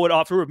to blow it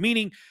off the roof.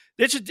 Meaning,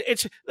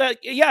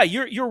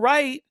 you're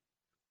right.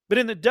 But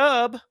in the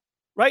dub,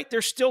 right,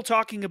 they're still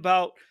talking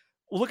about.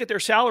 Look at their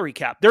salary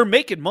cap. They're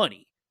making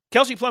money.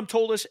 Kelsey Plum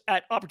told us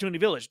at Opportunity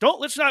Village,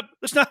 let's not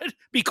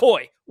be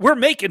coy. We're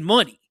making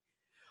money.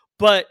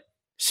 But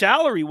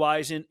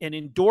salary-wise and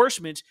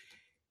endorsements,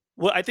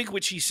 well, I think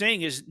what she's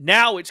saying is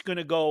now it's going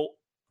to go,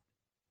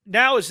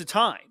 now is the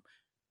time.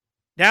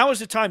 Now is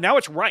the time. Now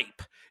it's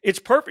ripe. It's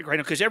perfect right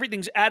now because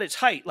everything's at its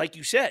height. Like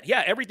you said,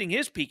 yeah, everything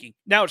is peaking.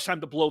 Now it's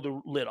time to blow the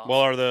lid off.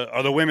 Well, is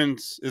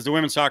the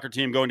women's soccer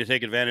team going to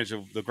take advantage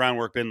of the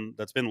groundwork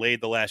that's been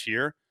laid the last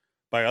year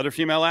by other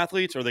female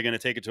athletes, or are they going to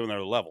take it to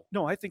another level?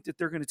 No, I think that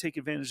they're going to take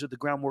advantage of the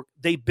groundwork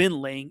they've been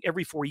laying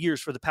every 4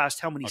 years for the past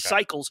how many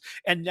cycles.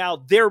 And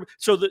now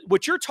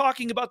what you're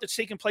talking about that's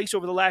taken place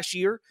over the last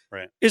year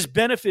is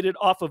benefited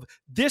off of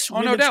this.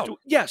 Oh, no doubt.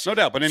 Yes. No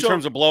doubt. But in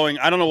terms of blowing,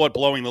 I don't know what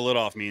blowing the lid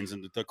off means.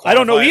 And I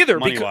don't know either.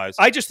 Money-wise.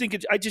 I just think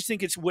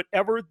it's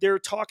whatever they're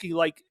talking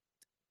like.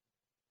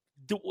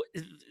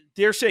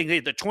 They're saying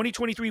the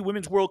 2023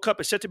 Women's World Cup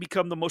is set to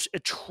become the most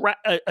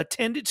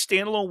attended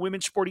standalone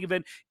women's sporting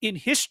event in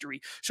history.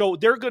 So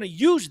they're going to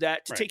use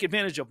that to take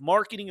advantage of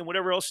marketing and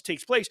whatever else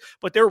takes place.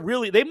 But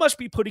they must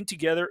be putting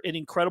together an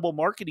incredible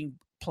marketing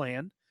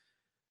plan.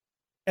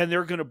 And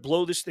they're going to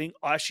blow this thing,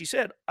 as she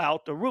said,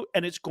 out the root.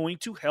 And it's going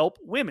to help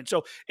women.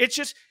 So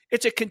it's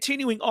a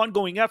continuing,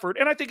 ongoing effort.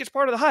 And I think it's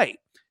part of the hype.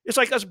 It's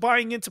like us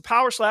buying into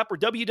Power Slap or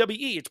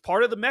WWE. It's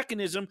part of the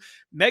mechanism.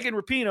 Megan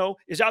Rapinoe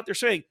is out there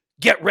saying,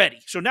 get ready.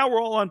 So now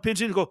we're all on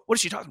pins in and go, what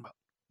is she talking about?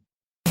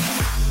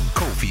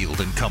 Cofield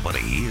and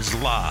Company is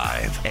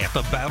live at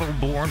the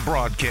Battleborn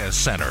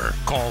Broadcast Center.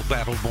 Call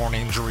Battleborn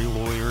Injury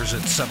Lawyers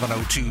at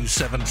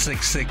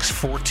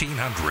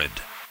 702-766-1400.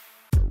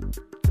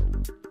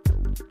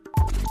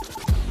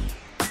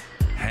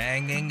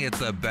 Hanging at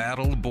the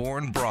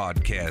Battleborn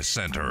Broadcast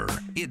Center,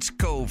 it's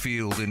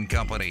Cofield and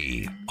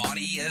Company on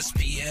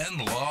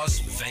ESPN Las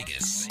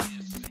Vegas.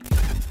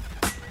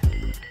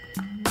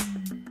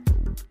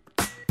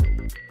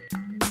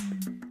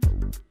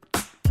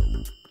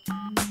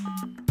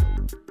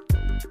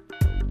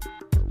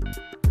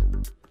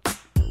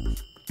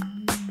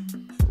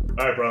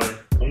 All right, brother.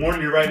 I'm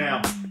warning you right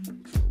now.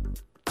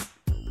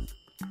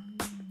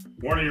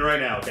 Warning you right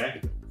now,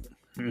 okay?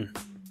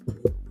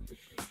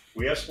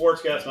 We have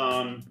sports guests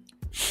on.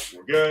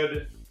 We're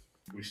good.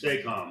 We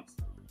stay calm.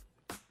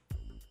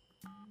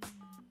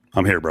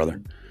 I'm here,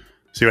 brother.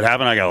 See what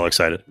happened? I got all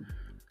excited.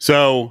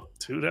 So,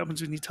 see what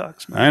happens when you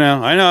talk smack. I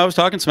know. I was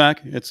talking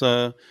smack. It's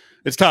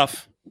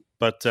tough,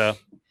 but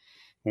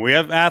when we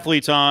have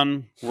athletes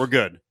on, we're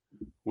good.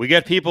 We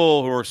get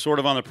people who are sort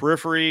of on the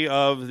periphery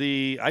of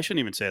I shouldn't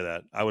even say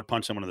that. I would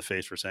punch someone in the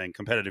face for saying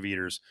competitive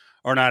eaters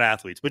are not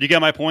athletes. But you get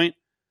my point?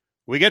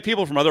 We get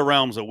people from other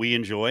realms that we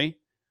enjoy.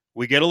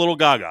 We get a little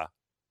gaga.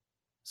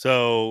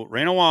 So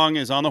Raina Huang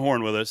is on the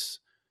horn with us.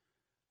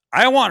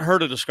 I want her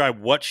to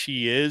describe what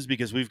she is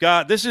because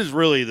this is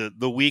really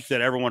the week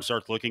that everyone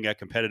starts looking at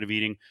competitive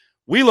eating.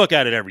 We look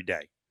at it every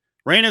day.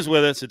 Raina's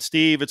with us. It's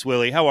Steve. It's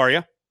Willie. How are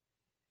you?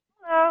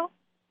 Hello.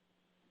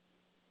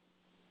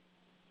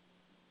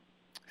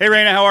 Hey,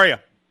 Raina. How are you?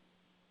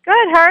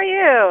 Good. How are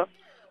you?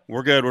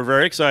 We're good. We're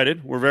very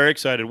excited.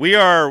 We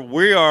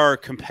are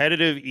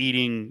competitive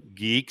eating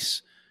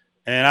geeks,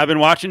 and I've been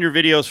watching your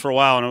videos for a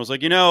while, and I was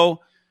like,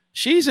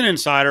 she's an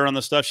insider on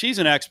the stuff. She's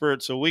an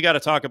expert, so we got to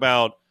talk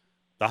about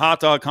the hot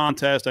dog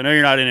contest. I know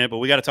you're not in it, but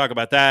we got to talk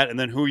about that, and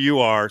then who you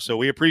are. So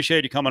we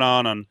appreciate you coming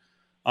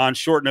on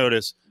short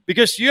notice,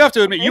 because you have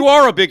to admit you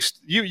are a big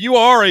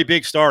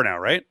star now,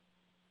 right?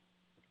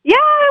 Yeah,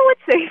 I would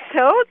say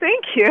so.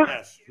 Thank you.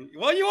 Yes.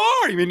 Well, you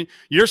are. I mean,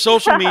 your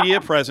social media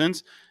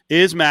presence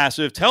is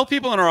massive. Tell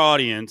people in our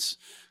audience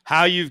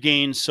how you've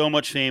gained so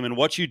much fame and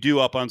what you do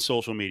up on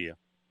social media.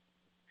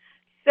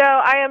 So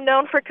I am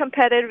known for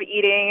competitive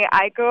eating.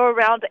 I go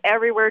around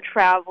everywhere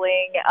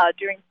traveling,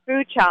 doing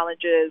food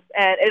challenges.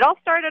 And it all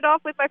started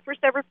off with my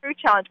first ever food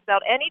challenge.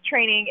 Without any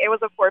training, it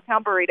was a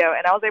 4-pound burrito,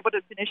 and I was able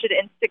to finish it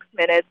in 6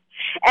 minutes.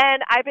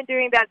 And I've been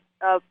doing that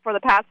for the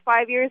past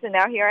 5 years, and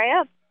now here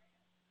I am.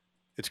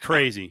 It's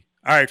crazy.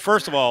 All right,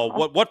 first of all,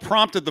 what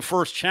prompted the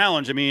first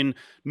challenge? I mean,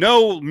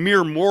 no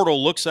mere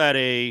mortal looks at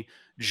a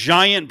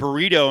giant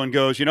burrito and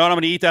goes, you know what, I'm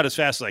going to eat that as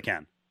fast as I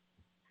can.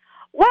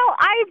 Well,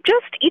 I've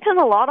just eaten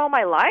a lot all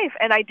my life,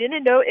 and I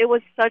didn't know it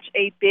was such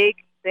a big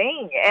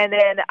thing. And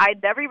then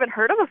I'd never even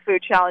heard of a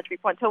food challenge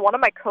before until one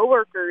of my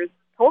coworkers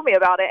told me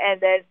about it,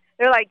 and then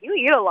they're like, you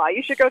eat a lot,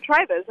 you should go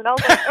try this. And I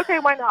was like, okay,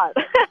 why not?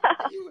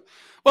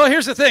 Well,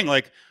 here's the thing.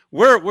 Like,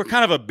 we're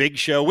kind of a big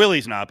show.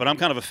 Willie's not, but I'm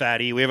kind of a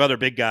fatty. We have other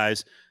big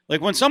guys.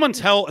 Like, when someone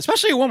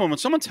especially a woman, when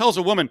someone tells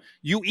a woman,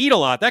 you eat a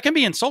lot, that can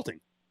be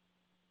insulting.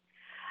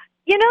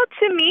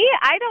 To me,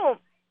 I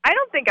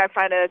don't think I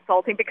find it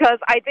insulting, because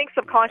I think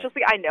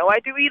subconsciously I know I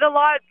do eat a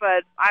lot,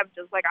 but I'm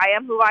just like, I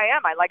am who I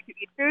am. I like to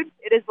eat food.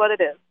 It is what it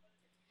is.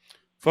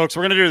 Folks,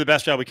 we're going to do the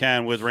best job we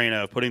can with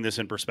Raina of putting this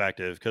in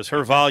perspective, because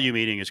her volume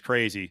eating is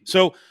crazy.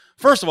 So,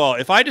 first of all,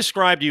 if I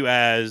described you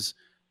as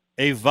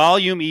a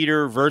volume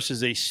eater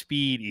versus a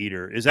speed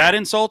eater, is that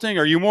insulting?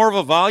 Are you more of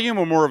a volume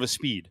or more of a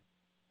speed?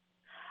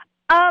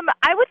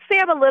 I would say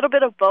I'm a little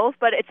bit of both,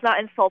 but it's not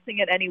insulting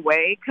in any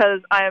way,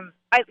 because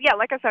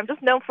like I said, I'm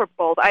just known for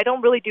both. I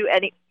don't really do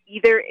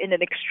either in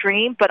an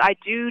extreme, but I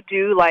do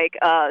like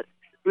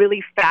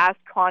really fast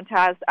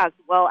contests, as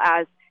well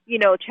as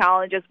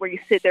challenges where you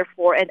sit there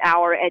for an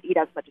hour and eat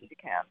as much as you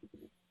can.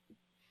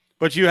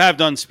 But you have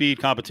done speed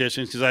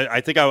competitions, because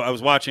I think I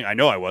was watching. I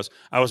know I was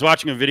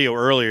watching a video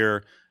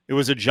earlier. It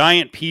was a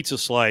giant pizza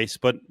slice,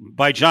 but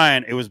by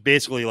giant, it was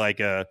basically like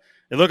it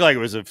looked like it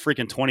was a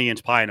freaking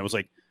 20-inch pie, and it was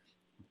like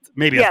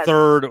maybe a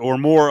third or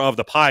more of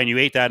the pie, and you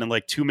ate that in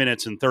like 2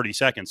 minutes and 30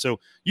 seconds. So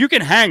you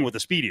can hang with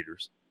the speed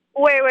eaters.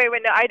 Wait.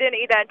 No, I didn't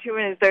eat that in 2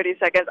 minutes, 30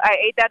 seconds. I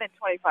ate that in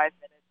 25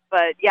 minutes.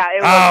 But yeah,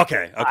 it was.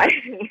 Okay.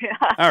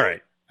 Yeah. All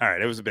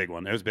right. It was a big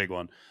one.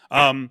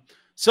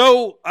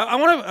 So I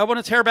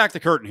want to tear back the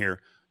curtain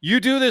here. You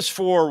do this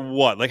for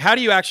what? Like, how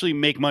do you actually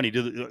make money?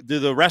 Do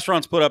the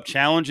restaurants put up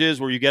challenges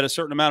where you get a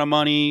certain amount of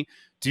money?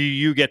 Do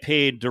you get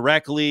paid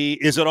directly?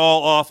 Is it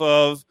all off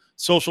of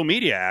social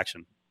media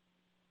action?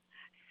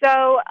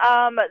 So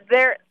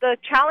the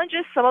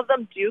challenges, some of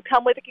them do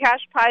come with a cash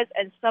prize,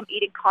 and some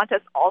eating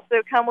contests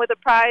also come with a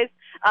prize.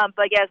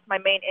 But yes, my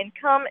main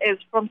income is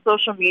from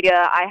social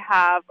media. I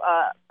have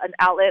an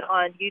outlet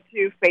on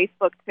YouTube,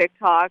 Facebook,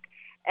 TikTok,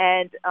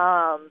 and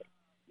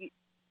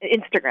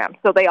Instagram.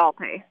 So they all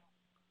pay.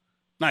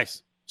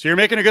 Nice. So you're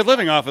making a good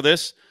living off of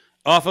this,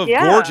 off of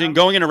gorging,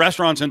 going into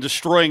restaurants and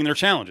destroying their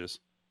challenges.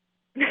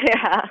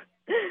 Yeah.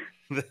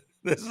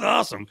 This is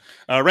awesome.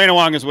 Raina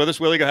Huang is with us.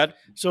 Willie, go ahead.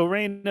 So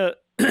Raina,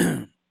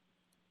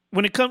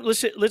 when it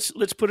comes,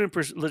 let's put in.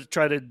 Let's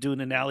try to do an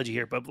analogy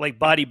here. But like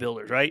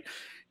bodybuilders, right?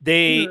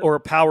 Or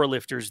power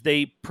lifters,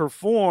 they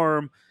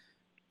perform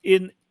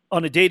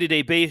on a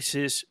day-to-day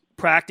basis,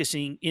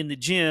 practicing in the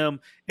gym,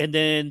 and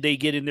then they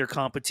get in their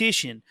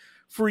competition.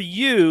 For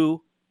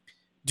you,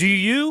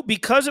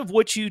 because of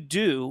what you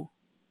do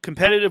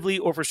competitively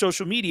or for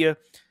social media,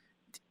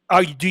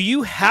 do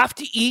you have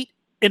to eat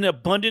an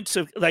abundance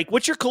of, like,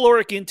 what's your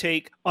caloric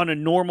intake on a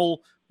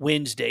normal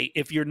Wednesday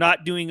if you're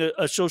not doing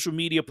a social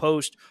media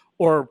post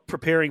or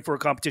preparing for a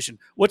competition?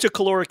 What's a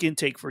caloric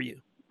intake for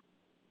you?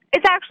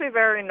 It's actually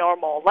very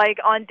normal. Like,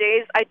 on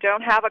days I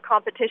don't have a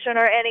competition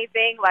or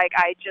anything, like,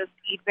 I just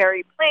eat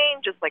very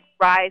plain, just like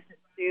rice and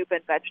soup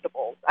and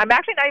vegetables. I'm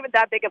actually not even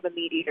that big of a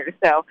meat eater,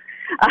 so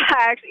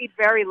I actually eat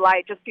very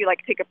light just to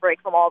like take a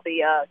break from all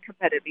the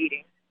competitive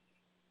eating.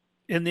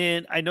 And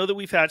then I know that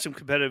we've had some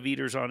competitive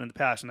eaters on in the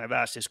past, and I've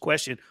asked this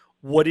question: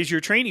 what is your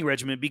training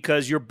regimen?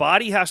 Because your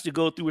body has to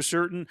go through a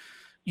certain,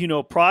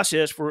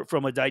 process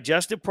from a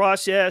digestive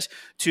process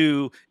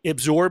to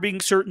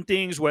absorbing certain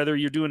things, whether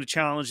you're doing a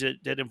challenge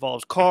that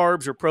involves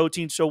carbs or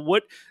protein. So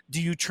what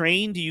do you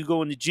train? Do you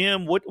go in the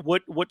gym?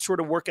 What sort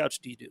of workouts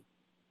do you do?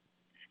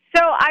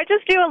 So I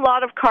just do a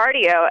lot of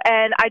cardio,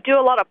 and I do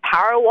a lot of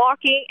power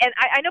walking. And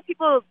I know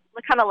people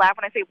kind of laugh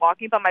when I say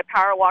walking, but my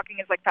power walking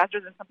is like faster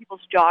than some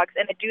people's jogs,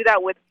 and I do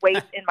that with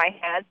weights in my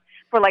hands.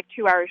 for like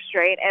 2 hours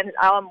straight. And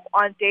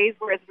on days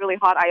where it's really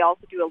hot, I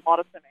also do a lot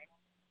of swimming.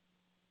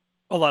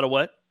 A lot of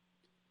what?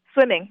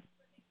 Swimming.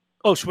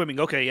 Oh, swimming.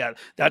 Okay, yeah,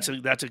 that's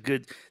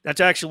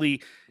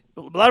actually,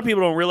 a lot of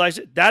people don't realize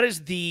it. That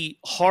is the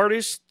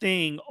hardest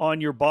thing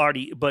on your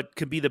body, but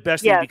can be the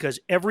best thing because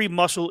every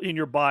muscle in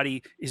your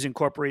body is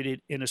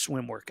incorporated in a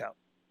swim workout.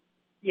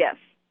 Yes.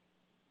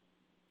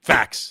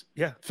 Facts.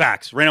 Yeah.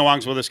 Facts. Raina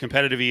Huang's with us,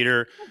 competitive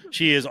eater.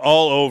 She is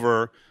all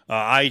over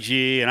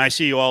IG, and I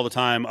see you all the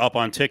time up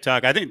on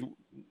TikTok. I think,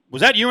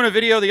 was that you in a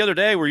video the other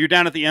day? Were you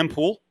down at the M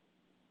pool?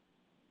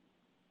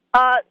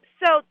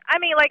 So, I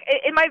mean, like,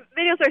 in my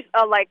videos,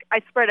 are like, I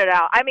spread it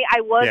out. I mean,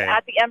 I was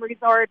at the M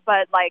Resort,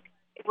 but, like,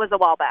 it was a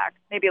while back,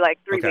 maybe, like,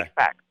 3 weeks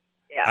back.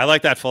 Yeah. I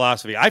like that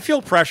philosophy. I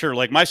feel pressure,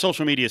 like, my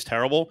social media is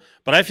terrible,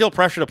 but I feel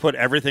pressure to put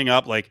everything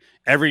up, like,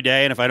 every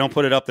day, and if I don't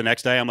put it up the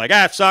next day, I'm like,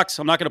 it sucks.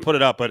 I'm not going to put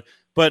it up,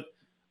 but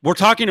we're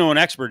talking to an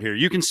expert here.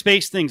 You can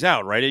space things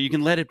out, right? You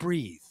can let it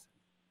breathe.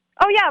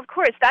 Oh, yeah, of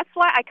course. That's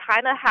why I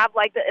kind of have,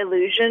 like, the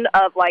illusion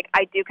of, like,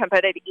 I do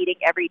competitive eating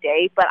every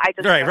day, but I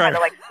just kind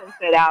of, like, sense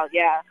it out.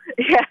 Yeah.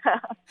 Yeah.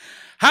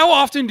 How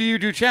often do you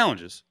do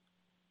challenges?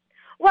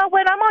 Well,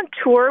 when I'm on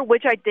tour,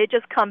 which I did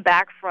just come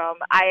back from,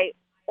 I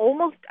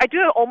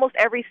do it almost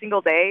every single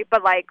day,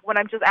 but, like, when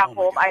I'm just at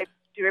home, I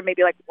do it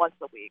maybe, like, once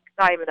a week.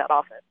 Not even that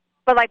often.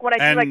 But, like, when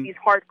I do, like, these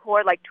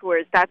hardcore, like,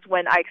 tours, that's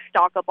when I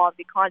stock up on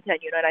the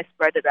content, and I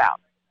spread it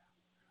out.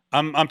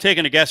 I'm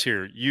taking a guess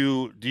here.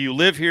 Do you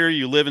live here?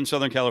 You live in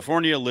Southern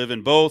California? Live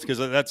in both? Because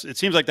it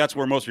seems like that's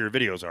where most of your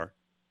videos are.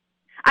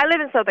 I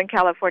live in Southern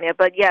California,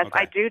 but yes,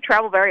 I do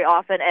travel very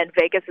often, and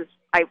Vegas is.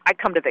 I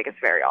come to Vegas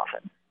very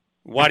often.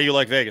 Why do you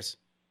like Vegas?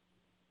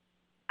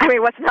 I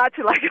mean, what's not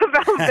to like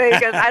about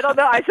Vegas? I don't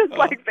know. I just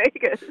like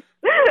Vegas.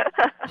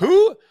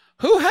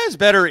 Who has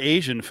better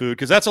Asian food?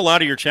 Because that's a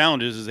lot of your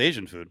challenges is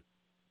Asian food.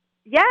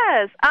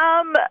 Yes.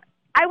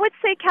 I would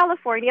say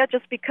California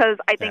just because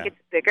I think it's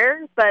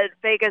bigger, but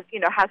Vegas,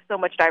 has so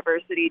much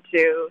diversity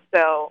too.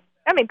 So,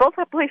 I mean, both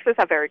places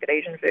have very good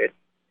Asian food.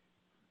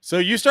 So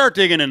you start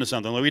digging into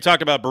something. Like we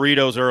talked about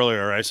burritos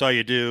earlier. I've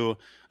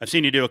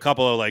seen you do a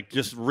couple of like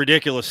just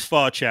ridiculous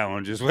pho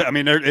challenges. I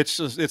mean, it's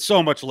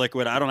so much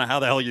liquid. I don't know how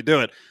the hell you do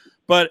it.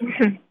 But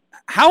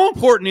how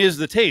important is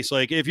the taste?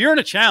 Like if you're in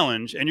a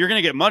challenge and you're going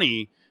to get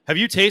money, have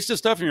you tasted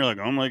stuff and you're like,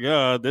 oh my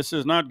God, this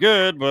is not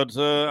good, but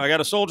I got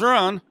to soldier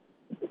on?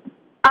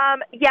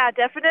 Yeah,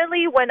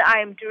 definitely. When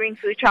I'm doing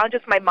food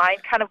challenges, my mind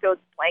kind of goes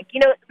blank,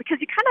 because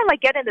you kind of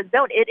like get in the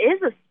zone. It is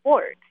a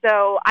sport.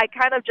 So I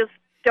kind of just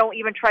don't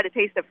even try to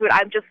taste the food.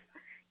 I'm just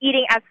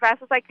eating as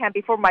fast as I can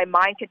before my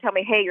mind can tell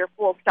me, hey, you're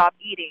full, stop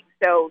eating.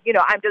 So,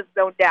 I'm just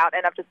zoned out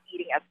and I'm just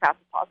eating as fast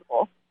as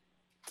possible.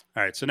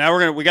 All right. So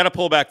now we got to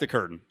pull back the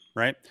curtain,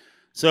 right?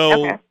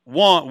 So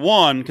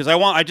one, because I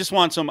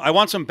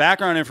want some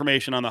background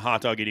information on the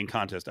hot dog eating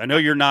contest. I know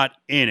you're not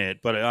in it,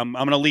 but I'm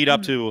going to lead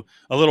up to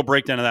a little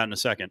breakdown of that in a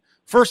second.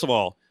 First of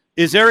all,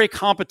 is there a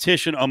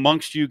competition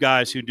amongst you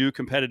guys who do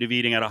competitive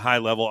eating at a high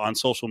level on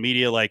social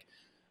media? Like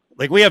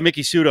we have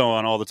Mickey Sudo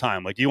on all the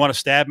time. Like, do you want to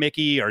stab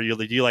Mickey, or do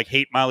you like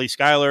hate Miley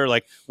Schuyler?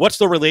 Like, what's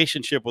the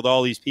relationship with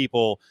all these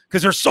people?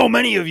 Because there's so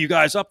many of you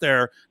guys up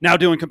there now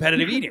doing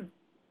competitive eating.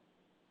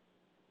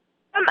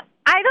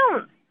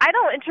 I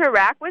don't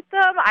interact with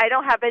them. I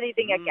don't have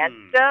anything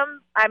against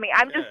them. I mean,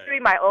 I'm just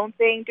doing my own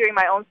thing, doing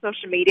my own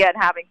social media and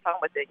having fun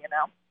with it,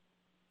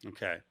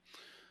 Okay.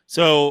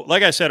 So,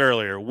 like I said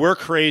earlier, we're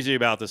crazy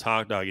about this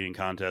hot dog eating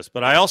contest,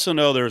 but I also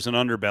know there's an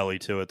underbelly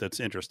to it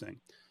that's interesting.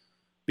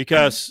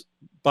 Because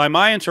by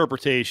my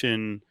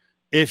interpretation,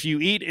 if you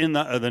eat in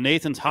the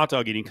Nathan's hot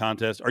dog eating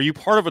contest, are you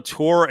part of a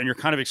tour and you're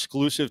kind of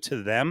exclusive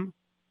to them?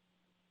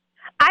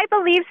 I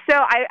believe so.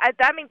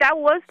 I mean, that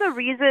was the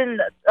reason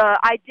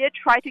I did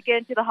try to get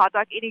into the hot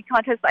dog eating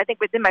contest, I think,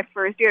 within my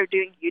first year of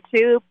doing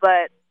YouTube.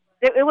 But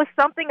it was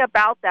something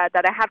about that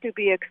I have to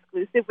be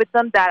exclusive with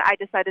them that I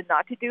decided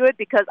not to do it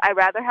because I'd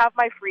rather have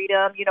my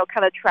freedom,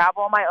 kind of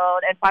travel on my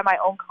own and find my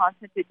own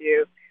content to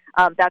do.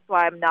 That's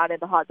why I'm not in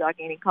the hot dog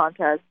eating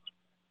contest.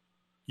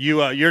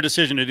 Your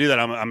decision to do that,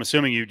 I'm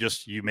assuming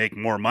you make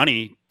more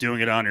money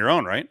doing it on your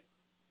own, right?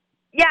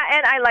 Yeah,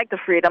 and I like the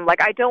freedom.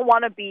 Like, I don't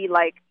want to be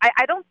like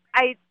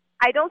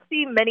I don't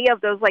see many of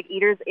those like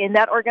eaters in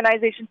that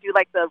organization do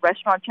like the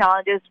restaurant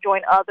challenges,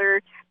 join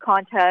other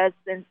contests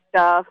and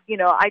stuff.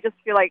 I just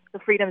feel like the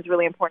freedom is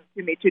really important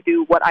to me to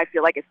do what I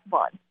feel like is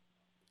fun.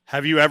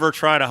 Have you ever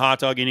tried a hot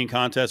dog eating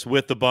contest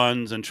with the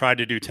buns and tried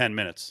to do 10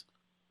 minutes?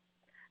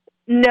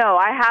 No,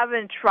 I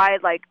haven't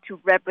tried like to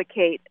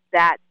replicate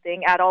that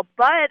thing at all.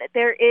 But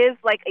there is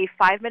like a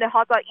 5-minute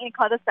hot dog eating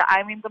contest that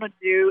I'm going to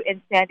do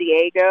in San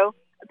Diego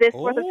this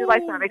 4th of July,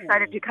 so I'm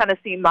excited to kind of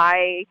see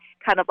my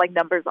kind of like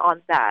numbers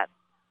on that.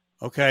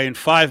 Okay, in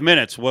 5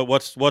 minutes,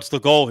 what's the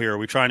goal here? Are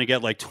we trying to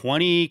get like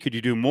 20? Could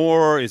you do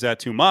more? Is that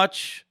too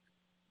much?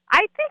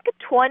 I think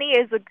 20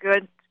 is a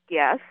good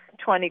guess.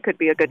 20 could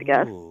be a good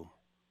guess.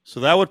 So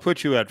that would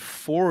put you at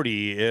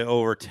 40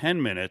 over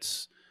 10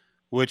 minutes,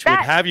 which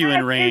would have you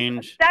in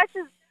range. That's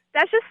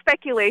just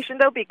speculation,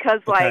 though, because,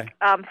 5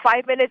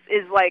 minutes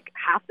is, like,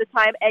 half the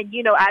time. And,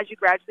 as you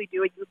gradually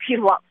do it, you repeat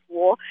a lot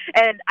pool.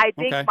 And I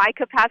think Okay. my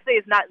capacity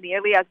is not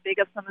nearly as big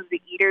as some of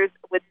the eaters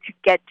with to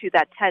get to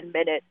that 10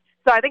 minutes.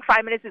 So I think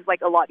 5 minutes is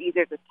like a lot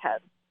easier than 10.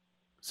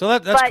 So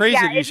that's But crazy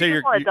yeah, that you if say you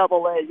you're. just want to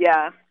double it,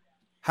 yeah.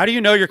 How do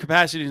you know your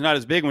capacity is not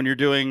as big when you're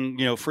doing,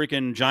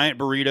 freaking giant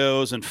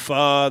burritos and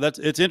pho?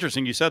 It's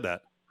interesting you said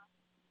that.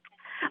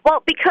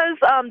 Well, because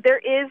there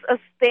is a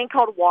thing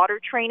called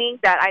water training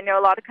that I know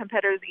a lot of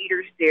competitors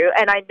eaters do,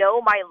 and I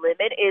know my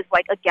limit is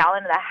like 1.5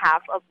 gallons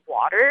of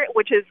water,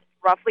 which is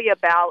roughly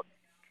about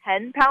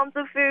 10 pounds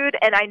of food,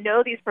 and I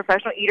know these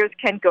professional eaters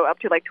can go up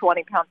to like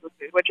 20 pounds of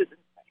food, which is insane.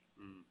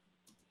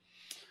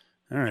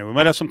 All right, we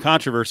might have some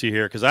controversy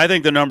here because I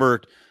think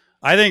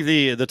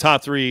the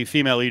top 3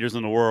 female eaters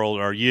in the world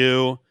are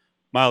you,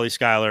 Molly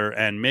Schuyler,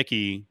 and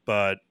Mickey,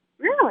 but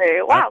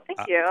Really? Wow,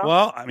 thank you.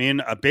 Well, I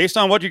mean, based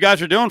on what you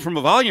guys are doing from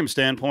a volume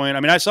standpoint, I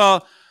mean, I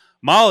saw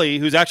Molly,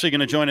 who's actually going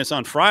to join us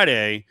on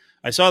Friday.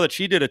 I saw that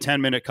she did a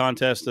 10-minute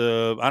contest,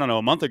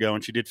 a month ago,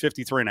 and she did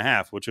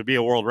 53.5, which would be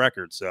a world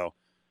record. So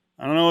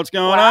I don't know what's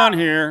going on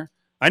here.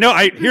 I know.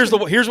 Here's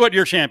what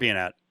you're champion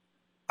at.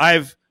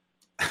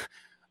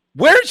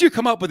 Where did you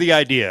come up with the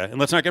idea? And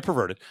let's not get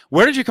perverted.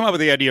 Where did you come up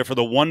with the idea for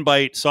the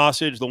 1-bite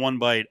sausage, the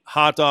 1-bite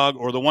hot dog,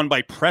 or the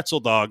 1-bite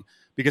pretzel dog?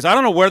 Because I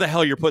don't know where the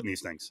hell you're putting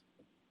these things.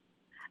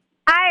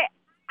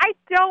 I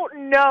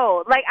don't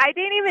know. Like, I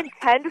didn't even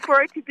intend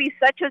for it to be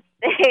such a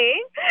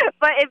thing,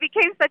 but it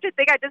became such a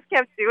thing. I just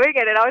kept doing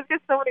it, and I was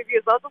getting so many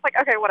views. I was just like,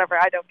 okay, whatever.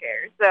 I don't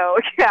care. So,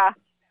 yeah.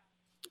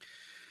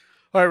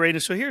 All right, Raina.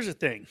 So here's the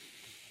thing.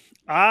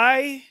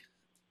 I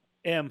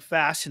am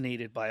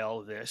fascinated by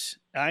all of this.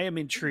 I am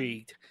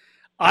intrigued.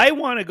 I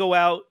want to go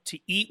out to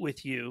eat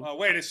with you. Oh,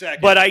 wait a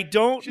second. But I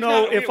don't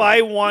know if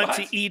I want What?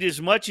 to eat as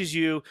much as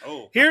you.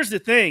 Oh. Here's the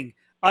thing.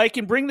 I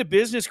can bring the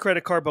business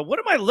credit card, but what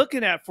am I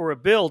looking at for a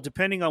bill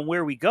depending on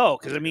where we go?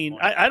 Because, I mean,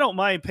 I don't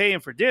mind paying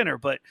for dinner,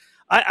 but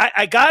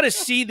I got to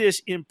see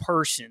this in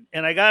person,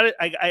 and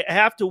I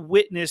have to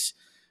witness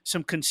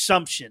some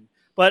consumption.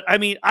 But, I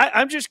mean,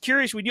 I'm just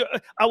curious. When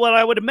well,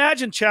 I would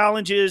imagine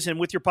challenges, and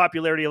with your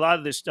popularity, a lot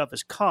of this stuff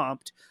is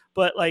comped.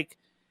 But, like,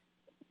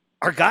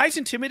 are guys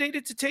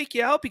intimidated to take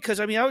you out? Because,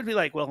 I mean, I would be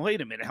like, well,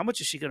 wait a minute. How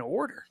much is she going to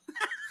order?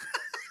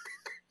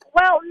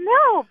 Well,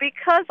 no,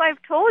 because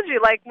I've told you,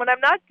 like, when I'm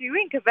not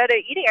doing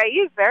competitive eating, I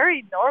eat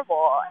very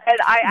normal. And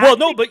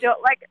don't, like,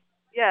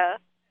 yeah.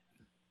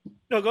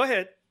 No, go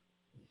ahead.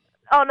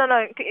 Oh,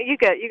 no, you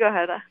go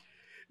ahead.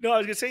 No, I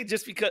was going to say,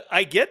 just because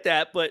I get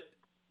that, but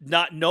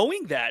not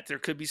knowing that, there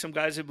could be some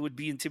guys that would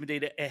be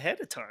intimidated ahead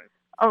of time.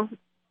 Oh,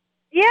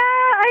 yeah,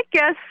 I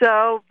guess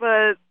so,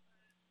 but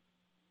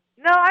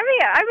no,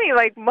 I mean,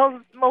 like,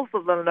 most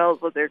of them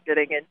knows what they're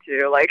getting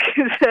into, like.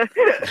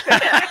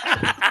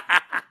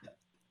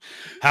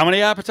 How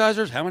many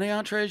appetizers? How many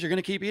entrees? You're going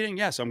to keep eating?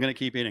 Yes, I'm going to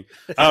keep eating.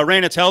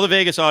 Raina, tell the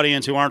Vegas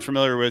audience who aren't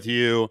familiar with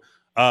you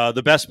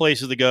the best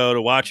places to go to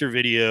watch your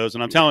videos.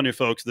 And I'm telling you,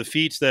 folks, the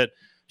feats that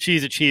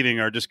she's achieving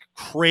are just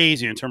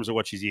crazy in terms of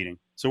what she's eating.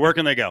 So where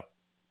can they go?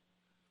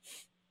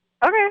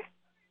 Okay.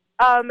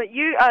 Probably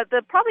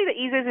the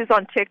easiest is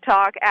on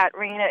TikTok at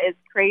Raina is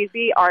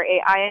crazy.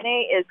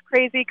 Raina is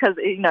crazy because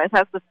it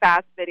has the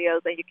fast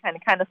videos and you can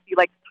kind of see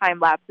like time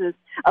lapses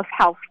of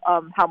how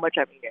much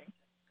I'm eating.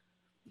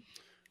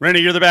 Raina,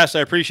 you're the best.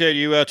 I appreciate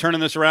you turning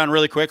this around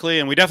really quickly,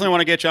 and we definitely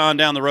want to get you on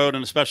down the road,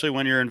 and especially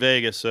when you're in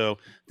Vegas. So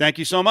thank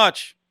you so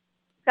much.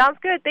 Sounds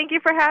good. Thank you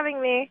for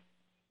having me.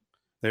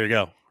 There you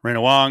go. Raina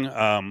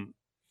Huang.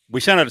 We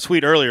sent out a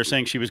tweet earlier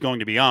saying she was going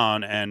to be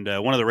on, and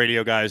one of the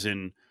radio guys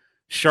in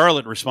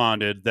Charlotte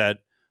responded that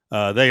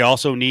they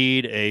also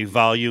need a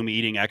volume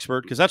eating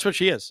expert because that's what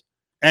she is.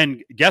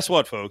 And guess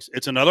what, folks?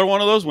 It's another one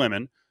of those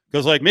women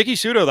because like Mickey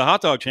Sudo, the hot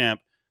dog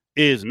champ,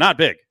 is not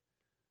big.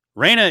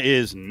 Raina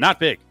is not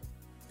big.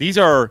 These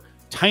are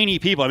tiny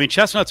people. I mean,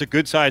 Chestnut's a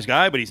good-sized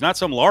guy, but he's not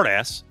some lard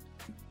ass.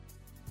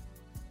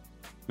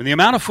 And the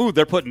amount of food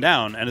they're putting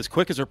down, and as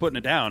quick as they're putting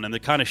it down, and the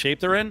kind of shape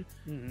they're in,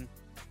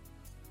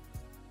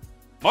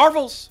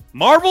 marvels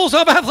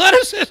of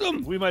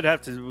athleticism. We might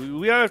have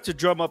to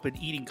drum up an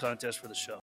eating contest for the show.